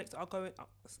crime rates are going up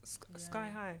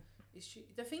sky high. It's true.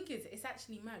 The thing is, it's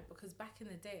actually mad, because back in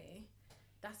the day,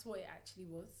 that's what it actually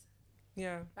was.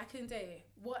 Yeah. Back in the day,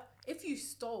 if you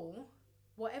stole,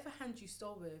 whatever hand you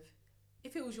stole with,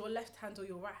 if it was your left hand or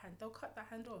your right hand, they'll cut that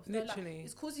hand off. Literally. Like,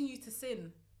 it's causing you to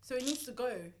sin, so it needs to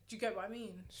go. Do you get what I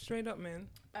mean? Straight up, man.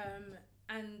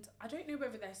 And I don't know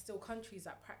whether there's still countries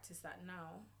that practice that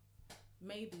now.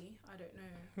 Maybe, I don't know.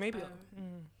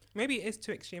 Maybe it is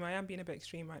too extreme. I am being a bit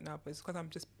extreme right now, but it's because I'm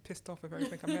just pissed off with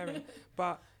everything I'm hearing.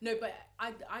 But no, but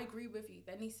I agree with you.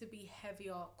 There needs to be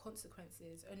heavier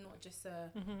consequences, and not just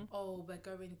we're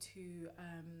going to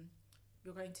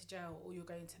you're going to jail, or you're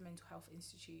going to mental health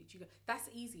institute. That's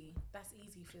easy. That's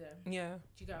easy for them. Yeah.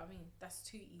 Do you get what I mean? That's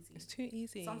too easy. It's too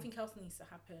easy. Something else needs to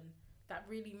happen that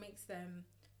really makes them.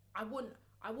 I want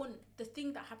the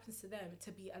thing that happens to them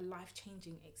to be a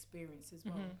life-changing experience as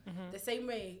well. The same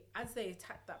way as they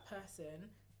attacked that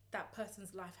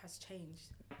person's life has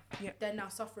changed. Yeah. They're now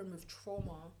suffering with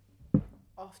trauma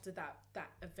after that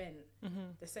event.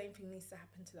 The same thing needs to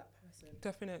happen to that person.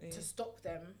 Definitely. To stop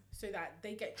them, so that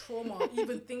they get trauma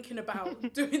even thinking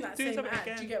about doing that same act.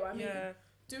 Again. Do you get what I mean? Yeah.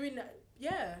 Doing that,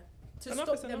 to enough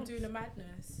stop them doing the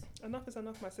madness. Enough is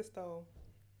enough, my sister.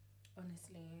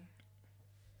 Honestly.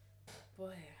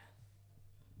 Boy.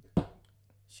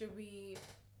 Should we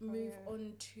move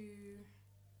on to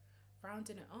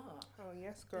rounding it up? Oh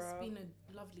yes, girl. It's been a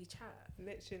lovely chat.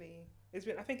 Literally. I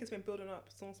think it's been building up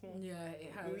small. Yeah,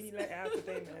 it has. We really let it out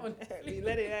today, man. We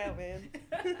let it out, man.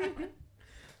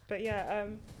 But yeah,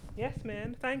 yes,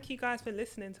 man. Thank you guys for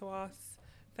listening to us.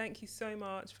 Thank you so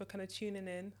much for kind of tuning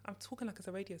in. I'm talking like it's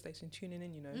a radio station, tuning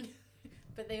in, you know.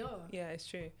 But they are. Yeah, it's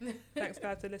true. Thanks,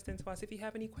 guys, for listening to us. If you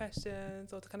have any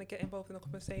questions or to kind of get involved in the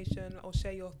conversation or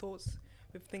share your thoughts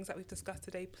with things that we've discussed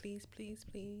today, please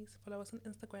follow us on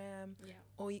Instagram. Yeah.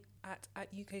 Or at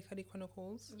UK Curly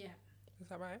Chronicles. Yeah. Is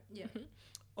that right? Yeah.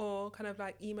 Or kind of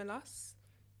like email us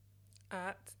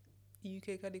at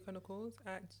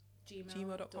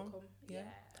ukcurlychronicles@gmail.com.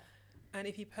 Yeah. And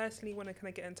if you personally want to kind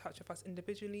of get in touch with us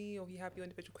individually, or if you have your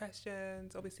individual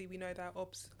questions, obviously we know that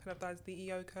OBS kind of does the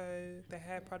Ioko, the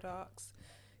hair products.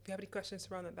 If you have any questions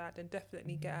surrounding that, then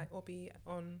definitely get at Obi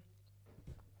on.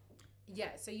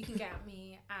 Yeah, so you can get at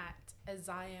me at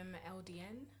Azayam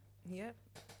LDN. Yeah.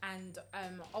 And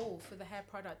for the hair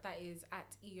product, that is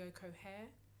at Ioko Hair.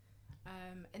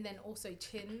 And then also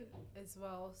Chin as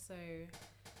well. So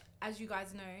as you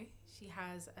guys know, she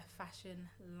has a fashion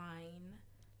line,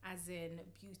 as in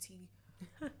beauty,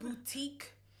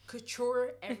 boutique,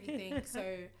 couture, everything.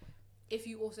 So if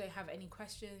you also have any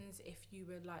questions, if you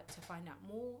would like to find out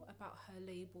more about her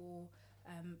label,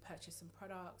 purchase some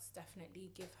products,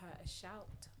 definitely give her a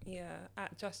shout. Yeah,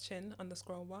 at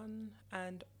JustChin_1,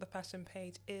 and the fashion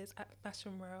page is at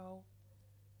FashionRel.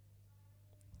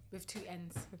 With 2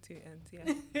 N's. With 2 N's,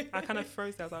 yeah. I kind of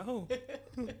froze there. I was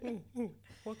like,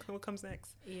 what comes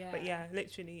next? Yeah. But yeah,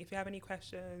 literally, if you have any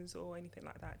questions or anything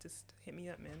like that, just hit me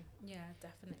up, man. Yeah,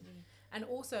 definitely. And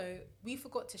also, we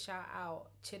forgot to shout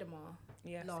out Chidema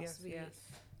last week.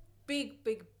 Yes.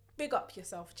 Big up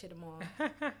yourself, Chidema.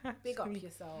 Big up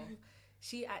yourself.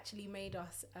 she actually made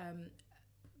us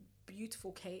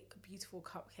beautiful beautiful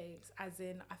cupcakes, as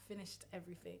in I finished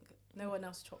everything. No one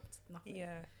else chopped nothing.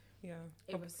 Yeah.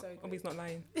 It was so good. He's not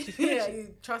lying. Yeah,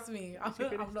 trust me, I'm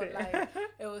not it. lying.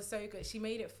 It was so good. She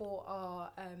made it for our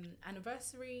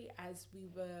anniversary, as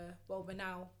we're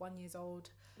now 1 year old.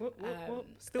 Whoop.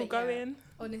 Still going.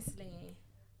 Yeah, honestly.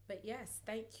 But yes,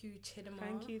 thank you, Chidima.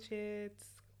 Thank you, Chids.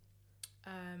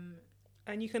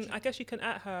 And you can, I guess you can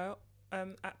at her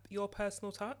at Your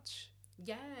Personal Touch.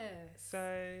 Yes.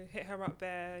 So hit her up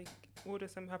there, order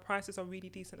some. Her prices are really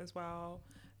decent as well.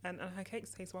 And her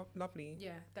cakes taste lovely.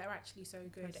 Yeah, they're actually so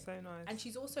good. They're so nice. And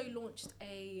she's also launched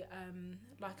a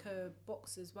like a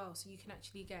box as well, so you can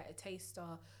actually get a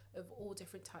taster of all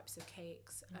different types of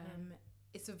cakes.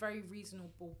 It's a very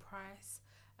reasonable price,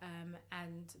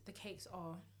 and the cakes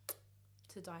are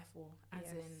to die for.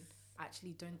 As in,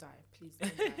 actually, don't die, please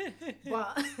don't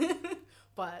die.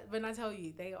 But when I tell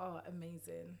you, they are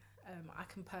amazing. I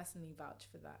can personally vouch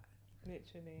for that.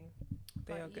 Literally,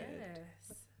 they are good.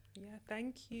 Yes. Yeah,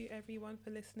 thank you everyone for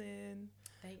listening.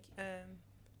 Thank you.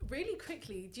 Really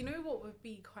quickly, do you know what would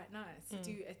be quite nice? To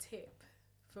do a tip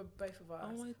for both of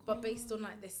us, but based on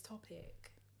like this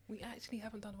topic. We actually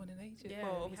haven't done one in ages. Yeah,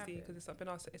 well, obviously because it's our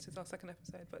second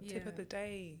episode. But tip of the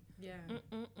day. Yeah.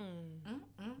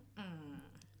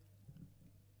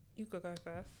 You could go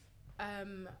first.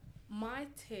 My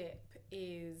tip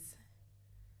is.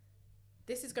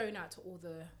 This is going out to all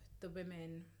the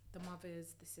women, the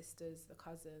mothers, the sisters, the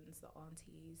cousins, the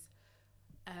aunties.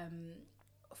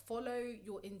 Follow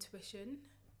your intuition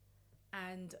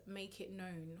and make it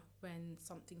known when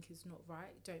something is not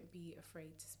right. Don't be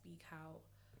afraid to speak out.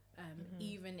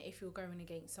 Even if you're going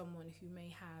against someone who may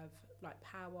have like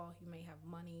power, who may have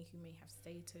money, who may have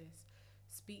status,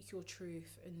 speak your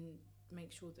truth and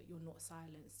make sure that you're not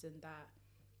silenced, and that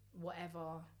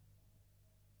whatever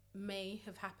may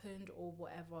have happened or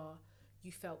whatever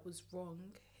you felt was wrong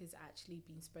has actually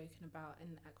been spoken about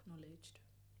and acknowledged.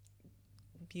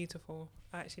 Beautiful.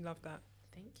 I actually love that.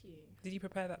 Thank you. Did you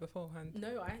prepare that beforehand?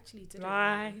 No, I actually didn't.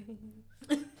 Lie.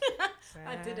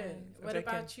 I didn't. What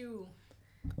about you?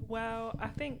 Well, I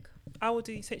think I will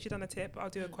do, since you've done a tip, I'll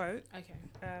do a quote. Okay.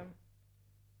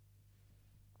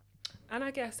 And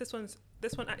I guess this one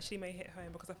actually may hit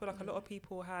home, because I feel like a lot of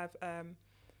people have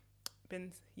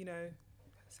been,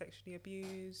 sexually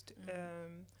abused,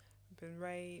 been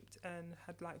raped, and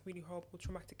had like really horrible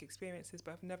traumatic experiences,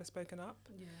 but have never spoken up.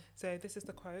 Yeah. So this is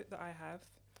the quote that I have.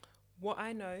 What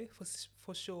I know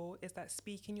for sure is that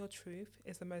speaking your truth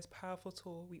is the most powerful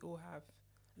tool we all have.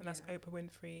 And that's Oprah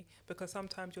Winfrey, because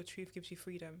sometimes your truth gives you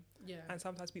freedom. Yeah. And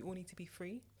sometimes we all need to be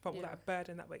free from all that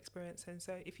burden that we're experiencing.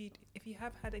 So if you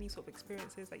have had any sort of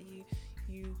experiences that you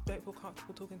don't feel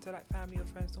comfortable talking to like family or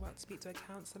friends, or about to speak to a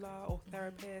counsellor or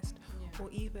therapist,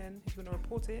 or even if you want to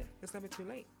report it, it's never too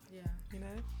late. Yeah.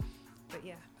 But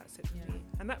yeah, that's it for me.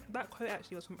 And that quote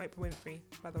actually was from Oprah Winfrey,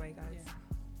 by the way, guys.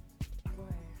 Yeah. Boy,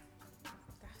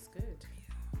 that's good.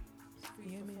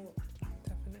 Yeah,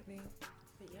 definitely.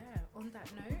 But yeah, on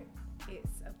that note,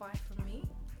 it's a bye from me.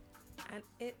 And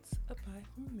it's a bye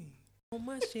from me. On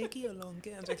my shaky along,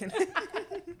 I'm joking.